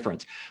doesn't make a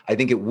difference. I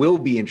think it will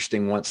be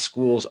interesting once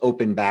schools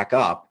open back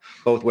up,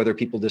 both whether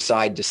people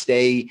decide to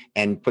stay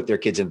and put their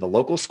kids in the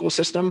local school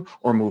system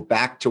or move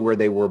back to where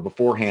they were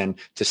beforehand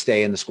to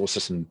stay in the school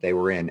system that they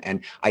were in.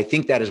 And I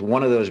think that is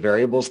one of those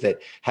variables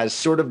that has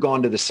sort of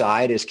gone to the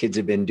side as kids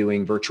have been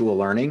doing virtual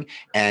learning.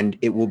 And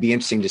it will be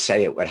interesting to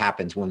say what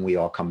happens when we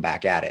all come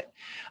back at it.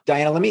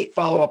 Diana, let me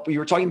follow up. You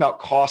were talking about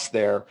costs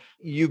there.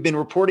 You've been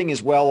reporting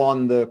as well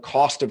on the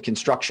cost of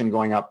construction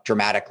going up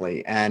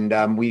dramatically.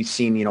 And we've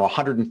seen,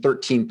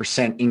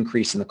 113%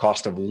 increase in the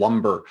cost of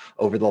lumber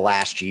over the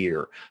last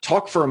year.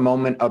 Talk for a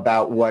moment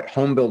about what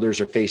home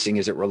builders are facing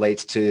as it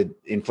relates to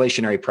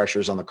inflationary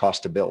pressures on the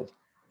cost to build.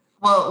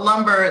 Well,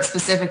 lumber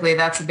specifically,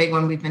 that's a big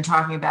one we've been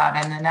talking about.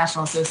 And the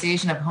National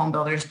Association of Home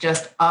Builders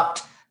just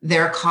upped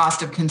their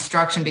cost of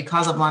construction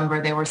because of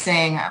lumber. They were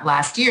saying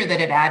last year that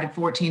it added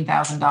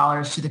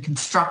 $14,000 to the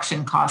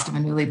construction cost of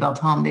a newly built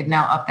home. They've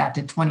now upped that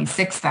to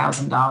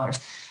 $26,000.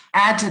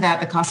 Add to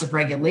that the cost of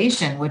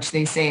regulation, which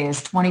they say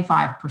is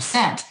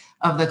 25%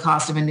 of the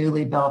cost of a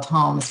newly built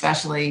home,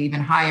 especially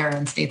even higher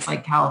in states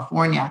like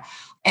California.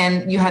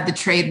 And you had the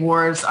trade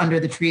wars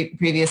under the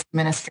previous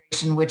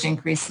administration, which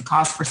increased the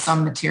cost for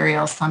some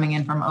materials coming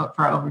in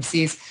for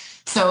overseas.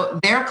 So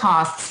their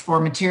costs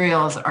for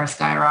materials are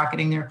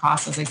skyrocketing. Their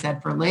costs, as I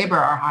said, for labor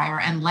are higher,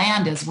 and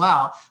land as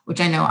well, which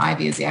I know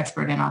Ivy is the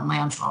expert in on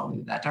land, so I'll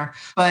leave that to her.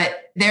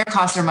 But their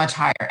costs are much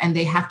higher, and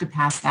they have to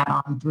pass that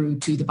on through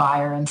to the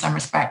buyer in some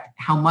respect.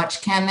 How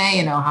much can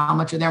they? How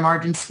much are their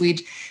margins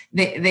squeezed?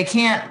 They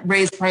can't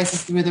raise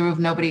prices through the roof.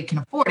 Nobody can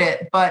afford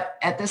it. But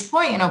at this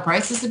point,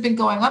 prices have been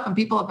going up and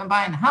people have been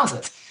buying the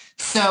houses.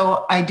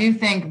 So I do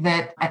think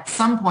that at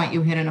some point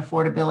you hit an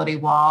affordability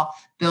wall.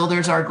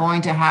 Builders are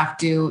going to have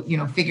to,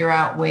 figure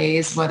out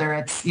ways, whether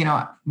it's,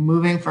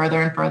 moving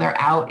further and further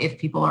out if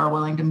people are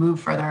willing to move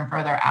further and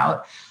further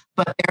out.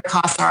 But their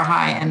costs are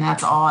high, and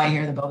that's all I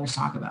hear the builders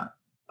talk about.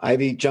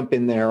 Ivy, jump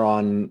in there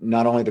on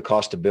not only the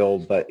cost to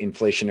build, but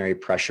inflationary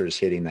pressures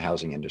hitting the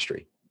housing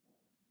industry.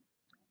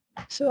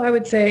 So I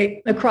would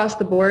say across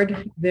the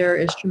board, there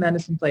is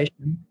tremendous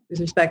inflation with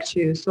respect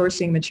to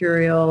sourcing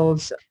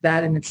materials.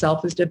 That in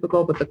itself is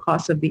difficult, but the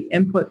cost of the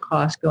input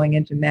costs going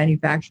into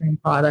manufacturing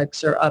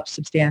products are up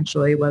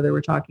substantially, whether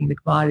we're talking the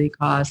commodity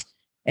costs,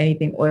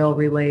 anything oil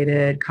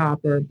related,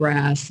 copper,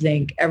 brass,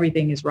 zinc,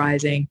 everything is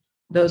rising.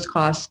 Those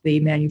costs the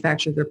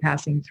manufacturers are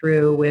passing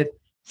through with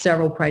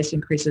several price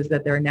increases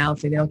that they're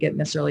announcing. They don't get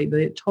necessarily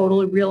the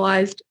totally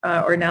realized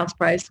or announced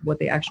price, what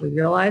they actually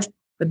realized.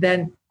 But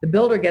then the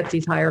builder gets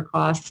these higher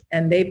costs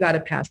and they've got to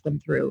pass them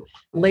through.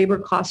 Labor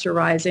costs are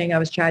rising. I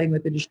was chatting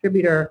with a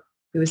distributor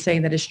who was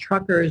saying that his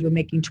truckers were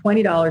making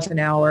 $20 an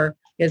hour.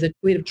 He has a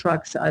fleet of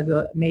trucks as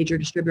a major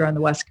distributor on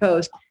the West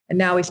Coast, and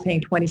now he's paying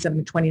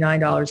 $27 to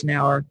 $29 an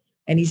hour.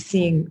 And he's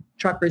seeing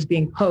truckers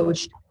being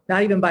poached,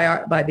 not even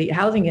by the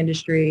housing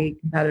industry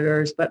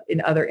competitors, but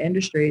in other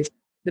industries.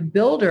 the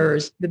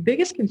builders, the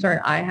biggest concern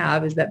I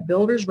have is that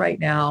builders right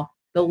now,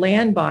 the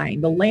land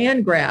buying, the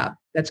land grab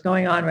that's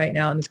going on right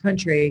now in this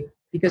country,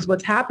 because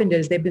what's happened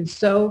is they've been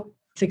so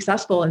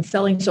successful in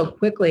selling so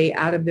quickly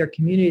out of their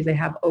communities they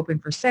have open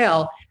for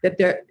sale that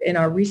they're in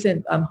our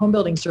recent home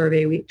building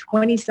survey,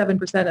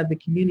 27% of the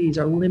communities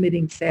are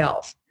limiting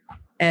sales.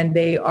 And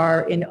they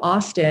are in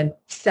Austin,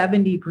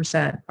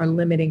 70% are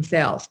limiting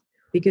sales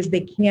because they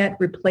can't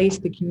replace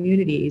the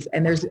communities,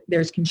 and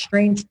there's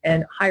constraints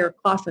and higher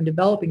costs on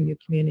developing new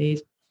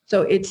communities.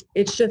 So it's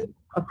just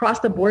across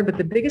the board. But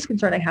the biggest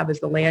concern I have is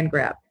the land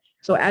grab.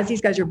 So as these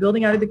guys are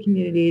building out of the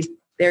communities,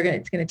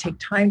 it's going to take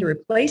time to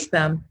replace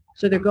them.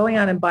 So they're going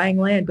out and buying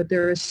land, but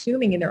they're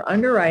assuming in their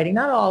underwriting,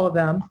 not all of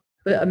them,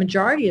 but a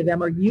majority of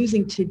them are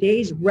using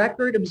today's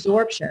record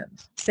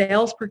absorptions,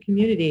 sales per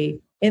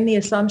community in the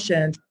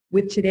assumptions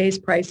with today's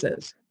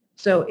prices.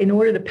 So in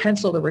order to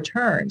pencil the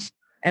returns,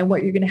 and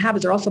what you're going to have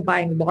is they're also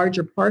buying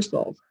larger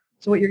parcels.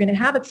 So what you're going to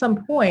have at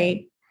some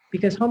point,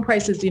 because home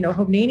prices,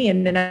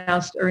 Hovnanian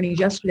announced earnings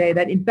yesterday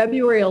that in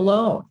February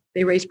alone,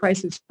 they raised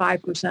prices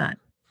 5%.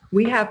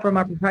 We have from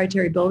our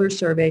proprietary builder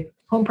survey,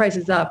 home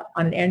prices up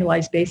on an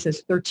annualized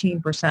basis,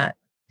 13%.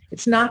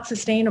 It's not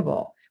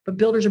sustainable, but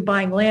builders are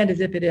buying land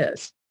as if it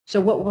is. So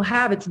what we'll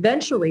have, it's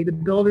eventually the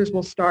builders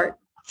will start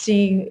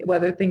seeing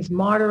whether things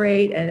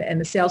moderate and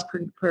the sales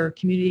per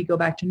community go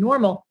back to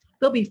normal.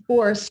 They'll be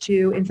forced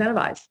to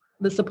incentivize.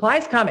 The supply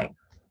is coming.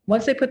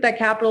 Once they put that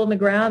capital in the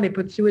ground, they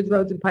put sewage,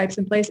 roads, and pipes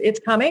in place, it's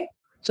coming.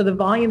 So the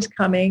volume's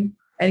coming,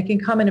 and it can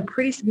come in a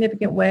pretty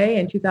significant way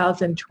in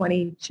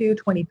 2022,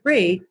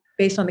 23,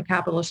 based on the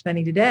capital they're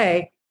spending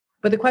today.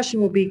 But the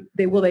question will be,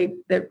 they're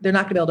not going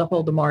to be able to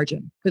hold the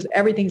margin because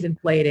everything's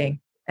inflating,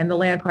 and the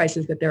land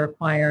prices that they're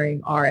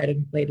acquiring are at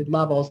inflated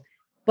levels.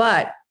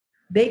 But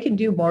they can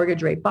do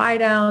mortgage rate buy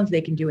downs.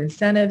 They can do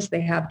incentives.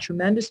 They have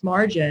tremendous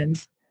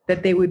margins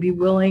that they would be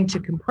willing to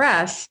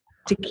compress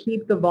to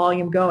keep the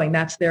volume going.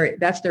 That's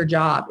their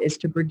job, is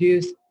to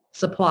produce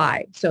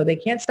supply. So they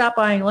can't stop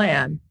buying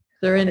land.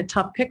 They're in a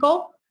tough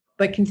pickle,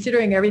 but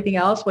considering everything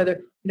else,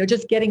 whether,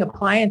 just getting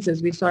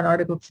appliances, we saw an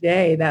article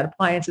today that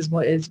appliances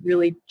is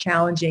really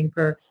challenging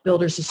for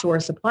builders to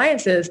source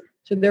appliances.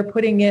 So they're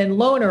putting in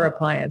loaner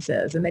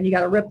appliances, and then you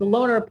got to rip the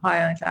loaner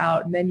appliance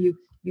out, and then you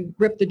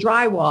rip the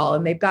drywall,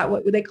 and they've got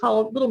what they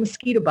call little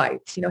mosquito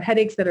bites,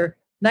 headaches that are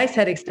nice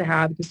headaches to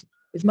have, because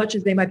as much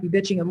as they might be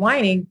bitching and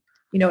whining,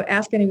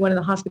 ask anyone in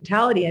the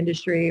hospitality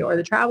industry or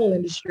the travel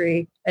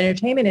industry,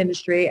 entertainment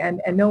industry,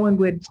 and no one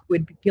would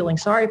be feeling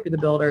sorry for the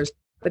builders.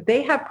 But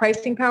they have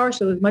pricing power,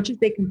 so as much as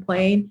they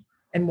complain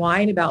and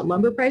whine about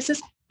lumber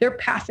prices, they're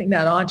passing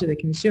that on to the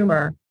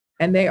consumer,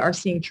 and they are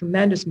seeing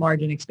tremendous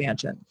margin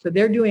expansion. So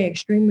they're doing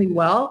extremely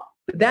well,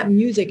 but that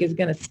music is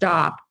going to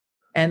stop.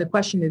 And the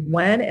question is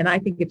when, and I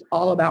think it's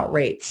all about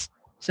rates.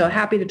 So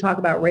happy to talk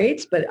about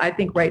rates, but I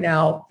think right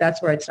now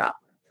that's where I'd stop.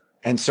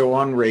 And so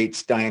on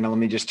rates, Diana, let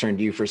me just turn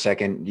to you for a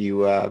second.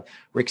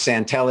 Rick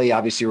Santelli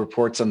obviously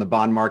reports on the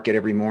bond market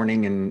every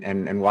morning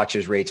and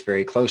watches rates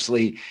very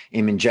closely.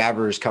 Eamon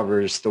Javers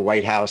covers the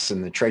White House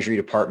and the Treasury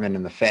Department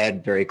and the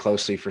Fed very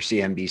closely for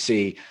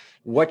CNBC.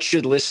 What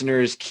should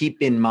listeners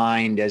keep in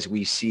mind as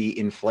we see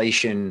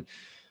inflation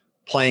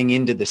playing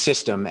into the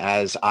system,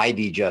 as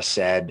Ivy just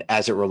said,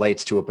 as it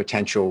relates to a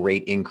potential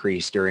rate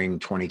increase during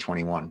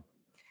 2021?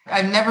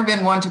 I've never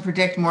been one to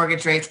predict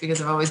mortgage rates because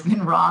I've always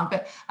been wrong,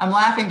 but I'm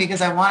laughing because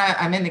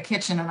I'm in the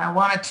kitchen and I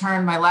want to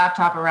turn my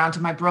laptop around to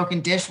my broken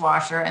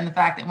dishwasher, and the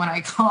fact that when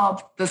I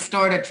called the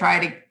store to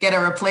try to get a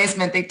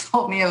replacement, they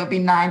told me it would be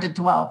 9 to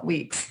 12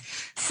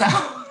 weeks. So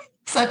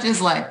such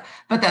is life,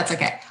 but that's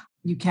okay.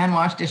 You can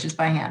wash dishes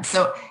by hand.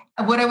 So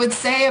what I would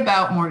say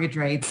about mortgage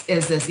rates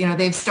is this,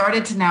 they've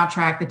started to now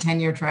track the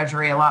 10-year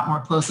Treasury a lot more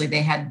closely.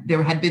 There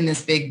had been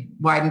this big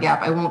widened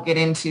gap. I won't get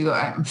into,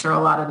 I'm sure a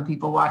lot of the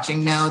people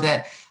watching know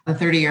that the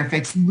 30-year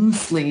fix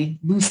loosely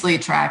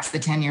tracks the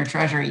 10-year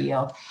Treasury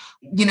yield.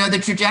 The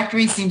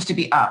trajectory seems to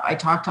be up. I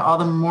talked to all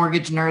the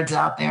mortgage nerds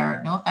out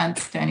there. No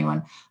offense to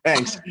anyone.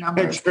 Thanks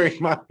very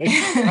much.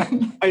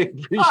 I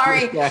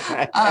appreciate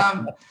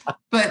that.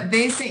 But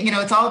they say,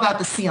 it's all about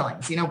the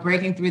ceilings,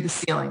 breaking through the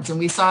ceilings. And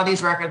we saw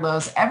these record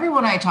lows.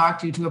 Everyone I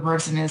talked to a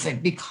person is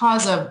like,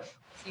 because of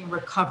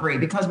recovery,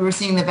 because we're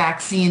seeing the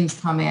vaccines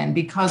come in,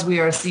 because we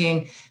are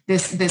seeing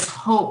this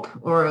hope,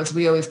 or as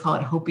we always call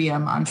it,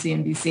 hopium on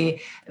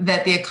CNBC,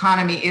 that the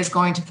economy is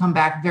going to come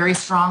back very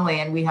strongly,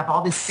 and we have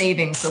all this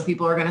savings, so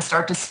people are going to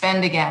start to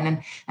spend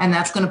again, and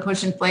that's going to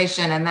push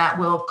inflation, and that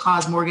will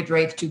cause mortgage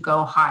rates to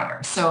go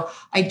higher. So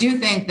I do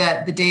think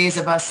that the days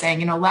of us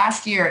saying,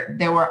 last year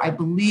there were, I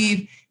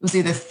believe it was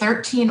either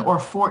 13 or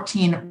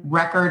 14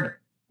 record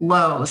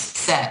lows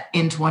set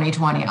in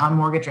 2020 on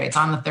mortgage rates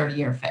on the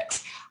 30-year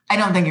fix. I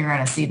don't think you're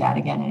going to see that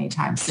again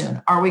anytime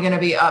soon. Are we going to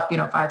be up,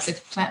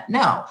 5-6%?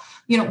 No.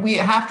 We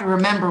have to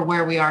remember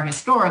where we are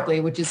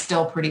historically, which is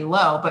still pretty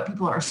low, but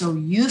people are so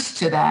used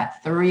to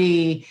that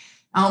 3,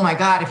 oh my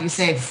God, if you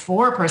save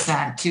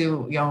 4%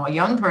 to, a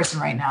young person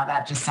right now,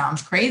 that just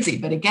sounds crazy.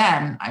 But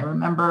again, I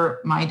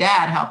remember my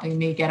dad helping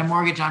me get a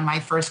mortgage on my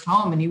first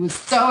home, and he was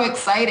so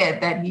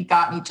excited that he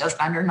got me just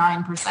under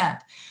 9%.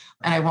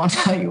 And I won't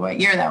tell you what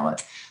year that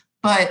was,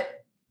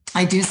 but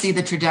I do see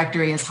the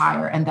trajectory is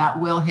higher, and that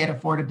will hit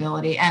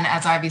affordability. And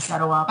as Ivy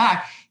said a while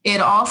back, it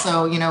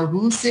also,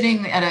 who's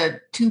sitting at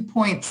a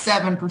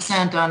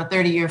 2.7% on a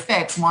 30-year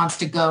fix wants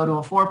to go to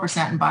a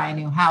 4% and buy a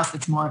new house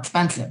that's more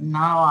expensive?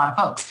 Not a lot of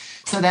folks.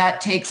 So that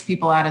takes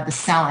people out of the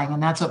selling.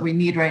 And that's what we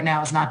need right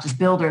now, is not just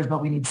builders,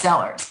 but we need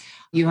sellers.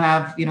 You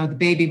have, the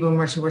baby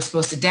boomers who are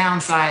supposed to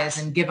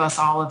downsize and give us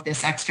all of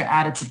this extra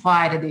added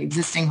supply to the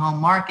existing home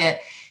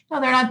market. They're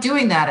not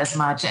doing that as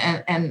much.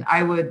 And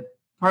I would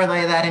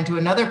parlay that into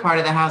another part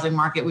of the housing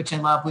market, which I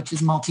love, which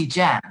is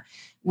multi-gen,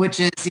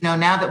 which is, now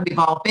that we've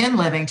all been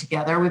living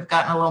together, we've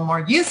gotten a little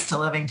more used to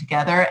living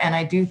together. And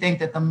I do think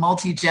that the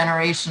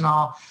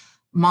multi-generational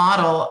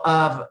model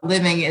of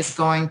living is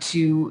going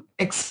to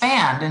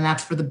expand. And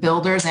that's for the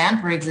builders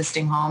and for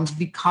existing homes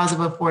because of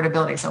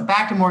affordability. So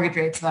back to mortgage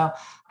rates, though,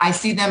 I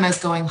see them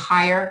as going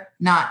higher,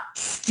 not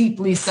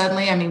steeply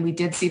suddenly. I mean, we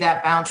did see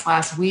that bounce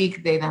last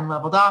week. They then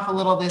leveled off a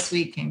little this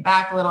week, came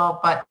back a little,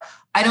 but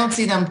I don't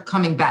see them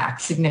coming back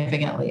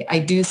significantly. I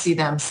do see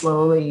them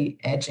slowly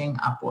edging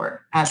upward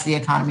as the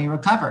economy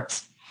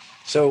recovers.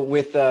 So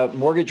with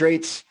mortgage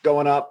rates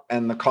going up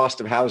and the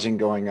cost of housing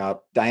going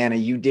up, Diana,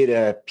 you did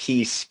a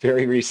piece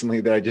very recently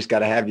that I just got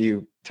to have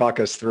you talk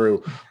us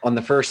through on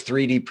the first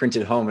 3D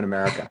printed home in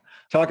America.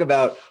 Talk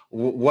about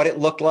what it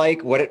looked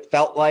like, what it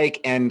felt like,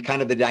 and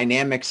kind of the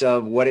dynamics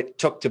of what it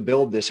took to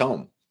build this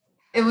home.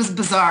 It was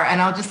bizarre. And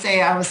I'll just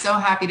say I was so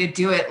happy to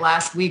do it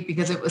last week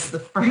because it was the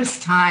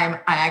first time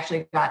I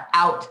actually got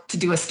out to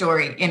do a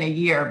story in a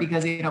year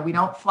because, we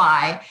don't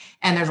fly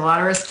and there's a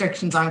lot of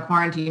restrictions on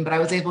quarantine, but I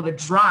was able to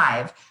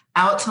drive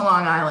out to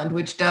Long Island,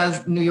 which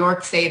does New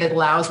York State. It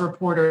allows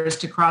reporters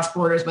to cross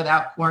borders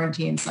without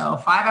quarantine. So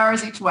 5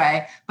 hours each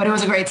way, but it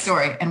was a great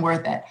story and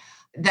worth it.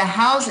 The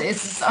house,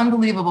 it's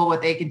unbelievable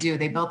what they could do.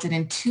 They built it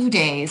in 2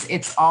 days.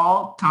 It's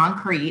all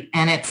concrete.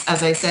 And it's,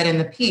 as I said in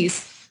the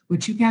piece,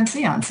 which you can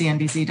see on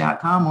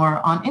CNBC.com or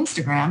on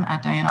Instagram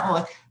at Diana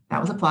Olick. That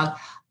was a plug.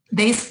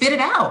 They spit it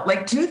out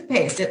like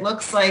toothpaste. It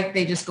looks like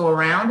they just go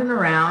around and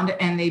around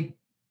and they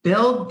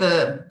build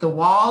the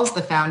walls,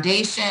 the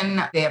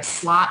foundation. They have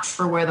slots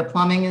for where the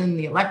plumbing and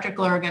the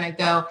electrical are going to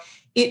go.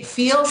 It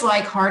feels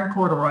like hard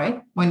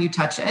corduroy when you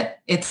touch it.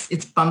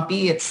 It's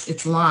bumpy,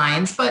 it's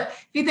lines. But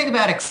if you think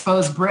about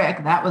exposed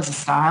brick, that was a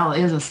style,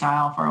 is a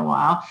style for a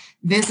while.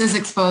 This is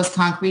exposed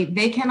concrete.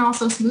 They can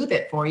also smooth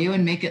it for you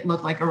and make it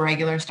look like a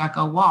regular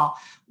stucco wall.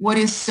 What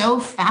is so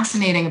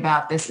fascinating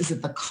about this is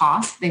that the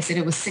cost, they said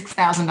it was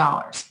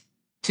 $6,000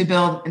 to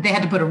build. They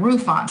had to put a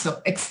roof on.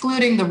 So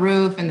excluding the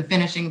roof and the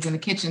finishings and the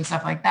kitchen,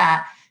 stuff like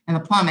that, and the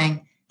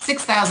plumbing,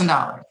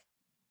 $6,000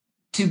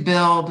 to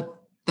build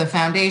the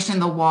foundation,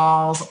 the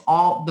walls,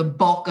 all the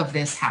bulk of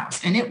this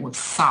house. And it was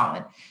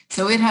solid.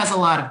 So it has a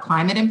lot of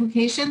climate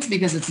implications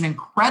because it's an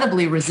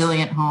incredibly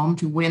resilient home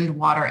to wind,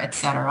 water,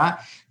 etc.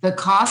 The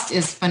cost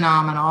is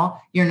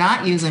phenomenal. You're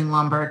not using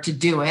lumber to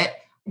do it.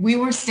 We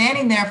were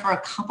standing there for a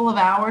couple of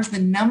hours. The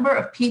number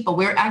of people,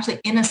 we were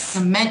actually in a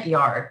cement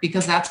yard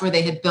because that's where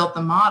they had built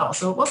the model.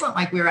 So it wasn't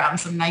like we were out in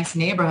some nice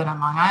neighborhood on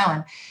Long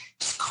Island.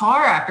 Just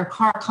car after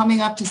car coming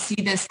up to see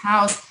this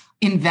house.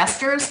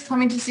 Investors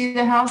coming to see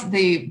the house.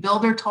 The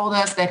builder told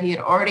us that he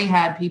had already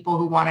had people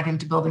who wanted him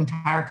to build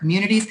entire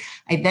communities.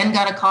 I then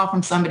got a call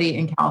from somebody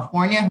in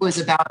California who is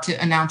about to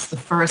announce the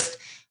first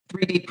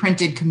 3D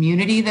printed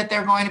community that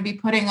they're going to be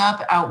putting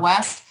up out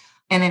west.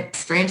 And it,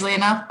 strangely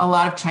enough, a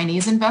lot of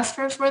Chinese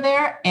investors were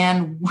there.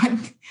 And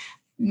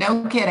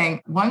no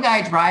kidding, one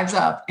guy drives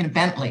up in a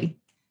Bentley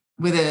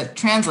with a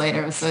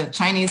translator. It was a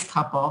Chinese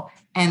couple.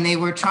 And they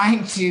were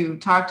trying to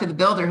talk to the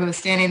builder who was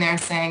standing there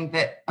saying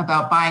that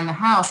about buying the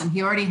house. And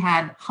he already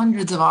had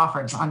hundreds of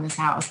offers on this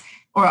house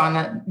or on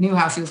the new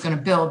house he was going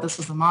to build. This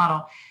was the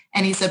model.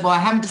 And he said, well, I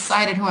haven't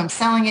decided who I'm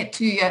selling it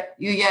to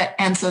yet.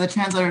 And so the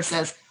translator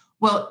says,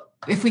 well,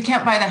 if we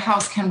can't buy the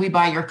house, can we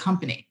buy your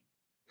company?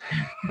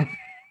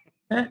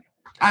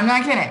 I'm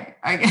not kidding.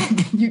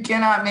 You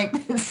cannot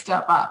make this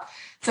stuff up.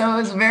 So it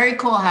was a very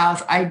cool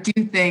house. I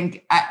do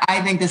think,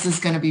 I think this is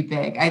going to be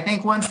big. I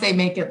think once they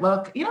make it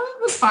look, it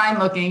was fine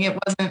looking.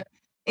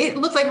 It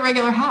looked like a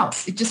regular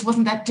house. It just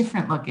wasn't that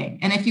different looking.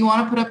 And if you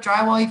want to put up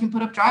drywall, you can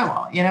put up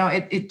drywall.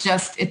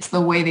 It's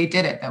the way they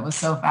did it that was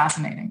so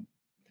fascinating.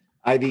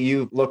 Ivy,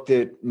 you've looked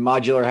at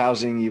modular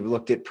housing, you've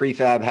looked at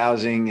prefab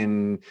housing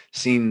and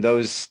seen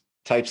those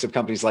types of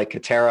companies like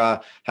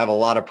Katerra have a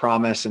lot of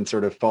promise and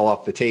sort of fall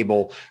off the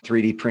table.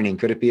 3D printing,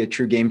 could it be a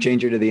true game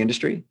changer to the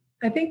industry?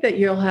 I think that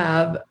you'll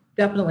have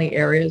definitely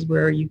areas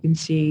where you can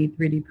see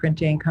 3D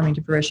printing coming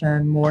to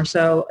fruition more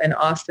so. In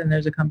Austin,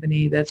 there's a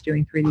company that's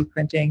doing 3D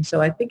printing. So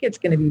I think it's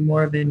going to be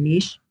more of a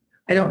niche.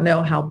 I don't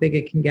know how big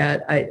it can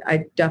get.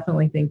 I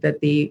definitely think that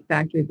the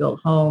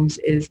factory-built homes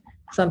is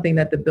something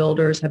that the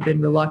builders have been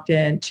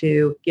reluctant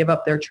to give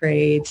up their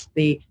trades.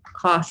 The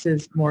cost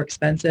is more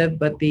expensive,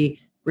 but the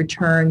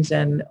returns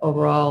and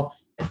overall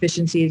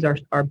efficiencies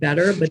are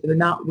better, but they're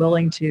not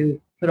willing to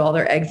put all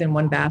their eggs in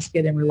one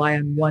basket and rely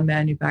on one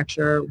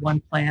manufacturer, one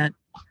plant.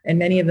 And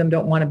many of them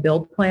don't want to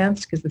build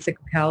plants because the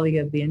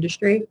cyclicality of the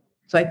industry.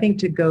 So I think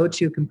to go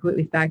to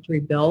completely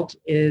factory built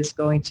is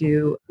going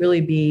to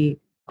really be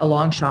a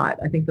long shot.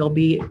 I think there'll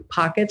be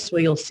pockets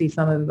where you'll see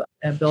some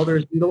of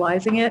builders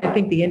utilizing it. I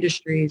think the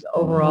industry's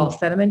overall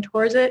sentiment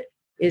towards it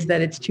is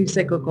that it's too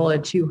cyclical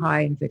and too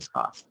high in fixed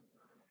costs.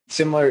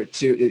 Similar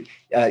to,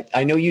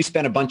 I know you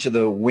spent a bunch of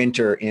the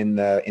winter in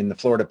the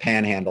Florida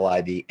Panhandle,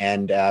 Ivy,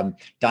 and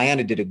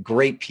Diana did a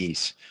great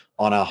piece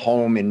on a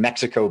home in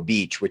Mexico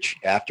Beach, which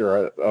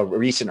after a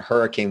recent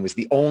hurricane was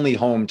the only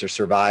home to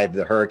survive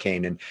the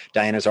hurricane. And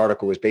Diana's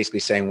article was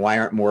basically saying, why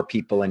aren't more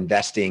people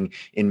investing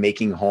in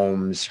making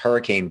homes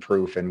hurricane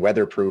proof and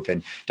weatherproof?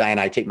 And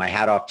Diana, I take my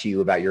hat off to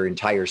you about your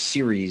entire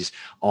series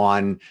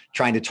on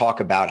trying to talk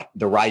about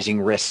the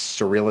rising risks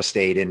to real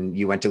estate. And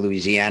you went to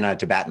Louisiana,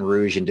 to Baton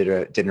Rouge, and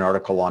did an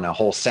article on a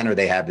whole center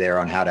they have there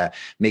on how to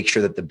make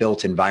sure that the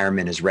built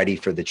environment is ready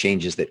for the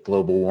changes that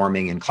global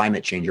warming and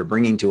climate change are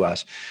bringing to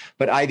us.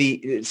 But Ivy,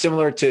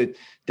 similar to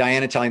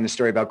Diana telling the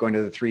story about going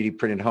to the 3D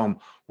printed home,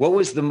 what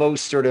was the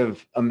most sort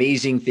of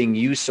amazing thing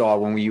you saw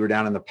when you were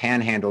down in the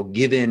Panhandle,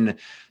 given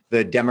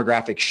the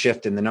demographic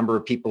shift and the number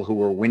of people who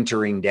were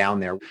wintering down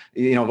there?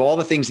 You know, of all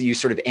the things that you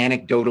sort of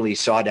anecdotally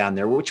saw down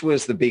there, which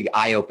was the big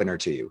eye opener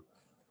to you?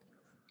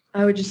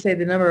 I would just say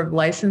the number of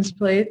license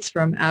plates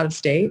from out of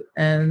state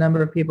and the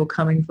number of people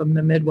coming from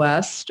the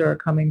Midwest or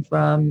coming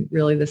from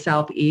really the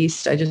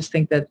Southeast. I just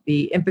think that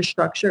the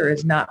infrastructure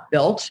is not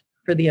built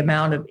for the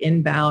amount of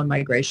inbound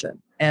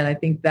migration. And I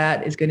think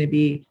that is going to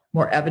be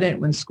more evident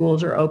when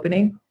schools are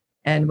opening.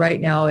 And right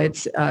now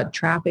it's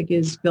traffic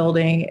is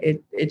building.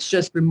 It's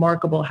just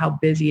remarkable how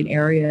busy an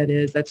area it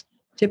is. That's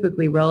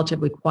typically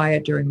relatively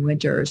quiet during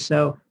winter.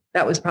 So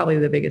that was probably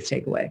the biggest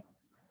takeaway.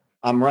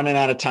 I'm running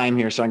out of time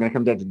here, so I'm going to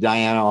come back to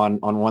Diana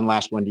on one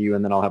last one to you,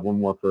 and then I'll have one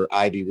more for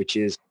Ivy, which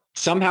is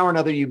somehow or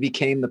another you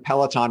became the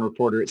Peloton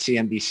reporter at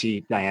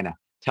CNBC, Diana.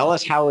 Tell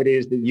us how it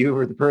is that you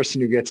are the person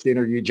who gets to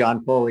interview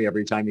John Foley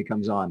every time he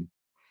comes on.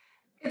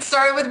 It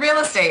started with real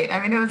estate.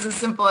 I mean, it was as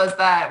simple as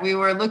that. We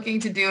were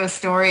looking to do a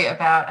story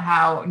about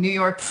how New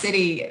York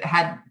City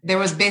there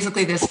was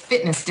basically this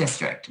fitness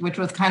district, which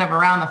was kind of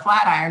around the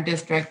Flatiron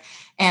district.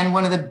 And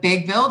one of the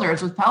big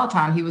builders was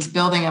Peloton. He was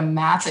building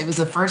it was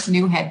the first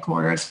new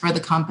headquarters for the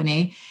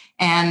company.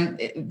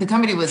 And the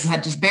company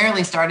had just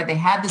barely started. They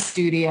had the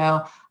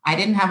studio. I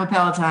didn't have a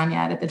Peloton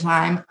yet at the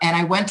time. And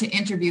I went to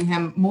interview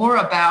him more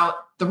about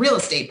the real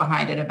estate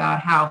behind it, about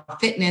how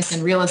fitness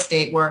and real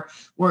estate were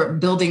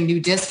building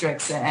new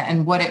districts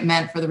and what it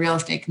meant for the real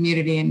estate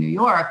community in New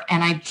York.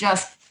 And I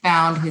just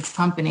found his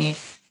company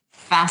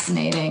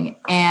fascinating.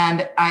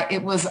 And I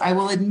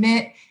will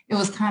admit, it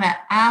was kind of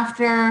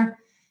after,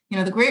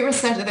 the Great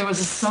Recession. There was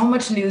just so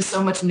much news, the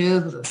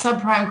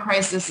subprime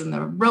crisis and the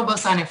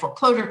robo-signing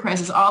foreclosure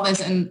crisis, all this.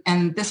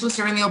 And this was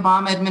during the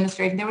Obama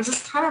administration. There was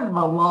just kind of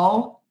a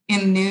lull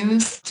in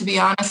news, to be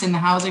honest, in the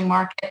housing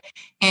market.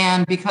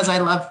 And because I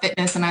love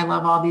fitness and I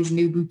love all these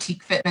new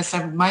boutique fitness,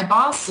 my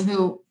boss,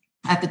 who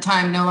at the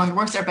time no longer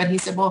works there, but he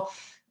said, well,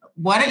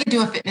 why don't you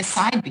do a fitness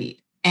side beat?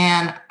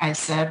 And I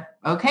said,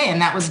 okay. And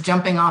that was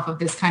jumping off of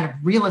this kind of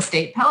real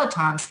estate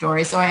Peloton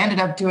story. So I ended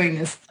up doing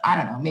this, I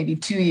don't know, maybe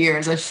 2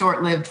 years, a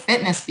short-lived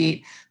fitness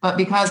beat. But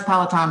because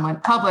Peloton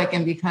went public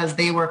and because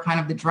they were kind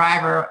of the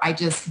driver, I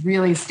just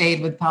really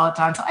stayed with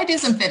Peloton. So I do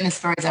some fitness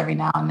stories every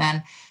now and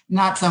then,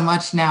 not so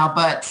much now,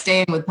 but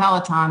staying with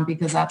Peloton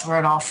because that's where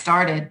it all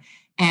started.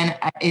 And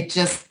it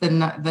just, the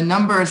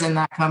numbers in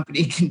that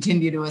company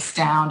continue to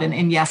astound.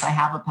 And yes, I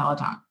have a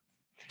Peloton.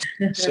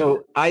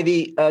 So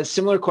Ivy, a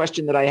similar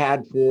question that I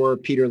had for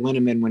Peter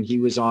Linneman when he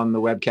was on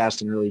the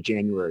webcast in early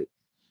January.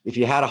 If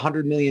you had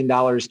 $100 million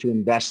to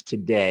invest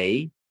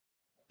today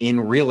in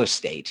real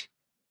estate,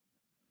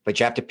 but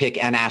you have to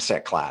pick an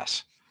asset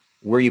class,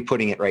 where are you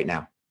putting it right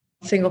now?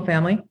 Single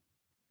family.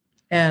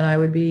 And I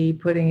would be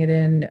putting it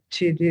in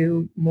to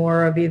do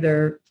more of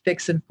either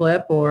fix and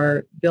flip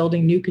or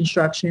building new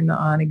construction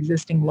on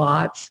existing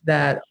lots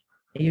that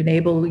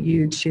enable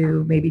you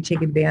to maybe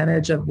take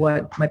advantage of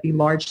what might be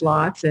large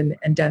lots and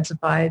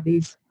densify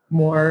these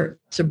more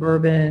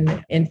suburban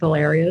infill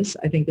areas.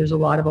 I think there's a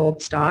lot of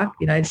old stock.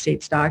 United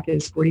States stock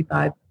is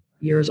 45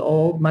 years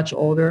old, much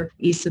older,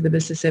 east of the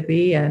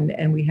Mississippi,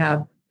 and we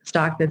have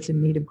stock that's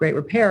in need of great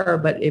repair.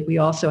 But if we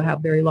also have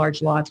very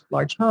large lots,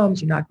 large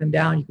homes, you knock them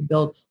down, you can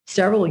build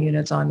several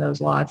units on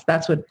those lots.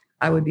 That's what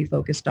I would be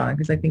focused on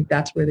because I think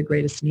that's where the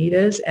greatest need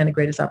is and the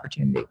greatest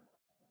opportunity.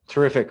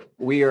 Terrific.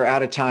 We are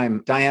out of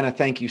time. Diana,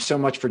 thank you so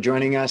much for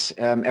joining us.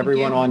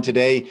 Everyone on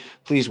today,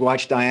 please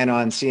watch Diana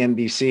on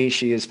CNBC.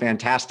 She is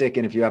fantastic.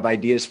 And if you have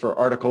ideas for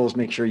articles,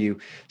 make sure you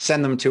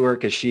send them to her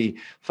because she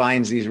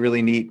finds these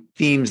really neat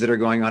themes that are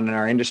going on in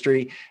our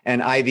industry.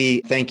 And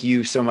Ivy, thank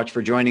you so much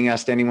for joining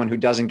us. To anyone who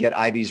doesn't get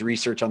Ivy's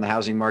research on the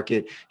housing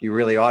market, you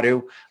really ought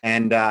to.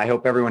 And I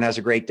hope everyone has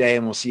a great day.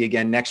 And we'll see you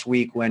again next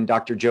week when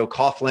Dr. Joe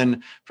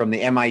Coughlin from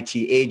the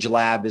MIT Age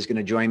Lab is going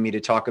to join me to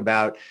talk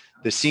about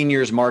the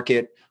seniors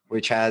market,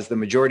 which has the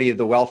majority of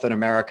the wealth in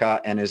America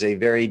and is a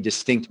very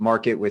distinct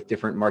market with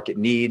different market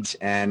needs,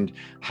 and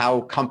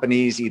how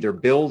companies either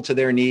build to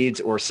their needs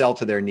or sell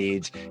to their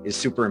needs is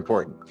super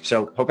important.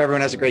 So hope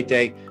everyone has a great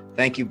day.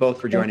 Thank you both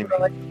for joining me.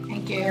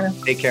 Thank you.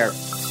 Take care.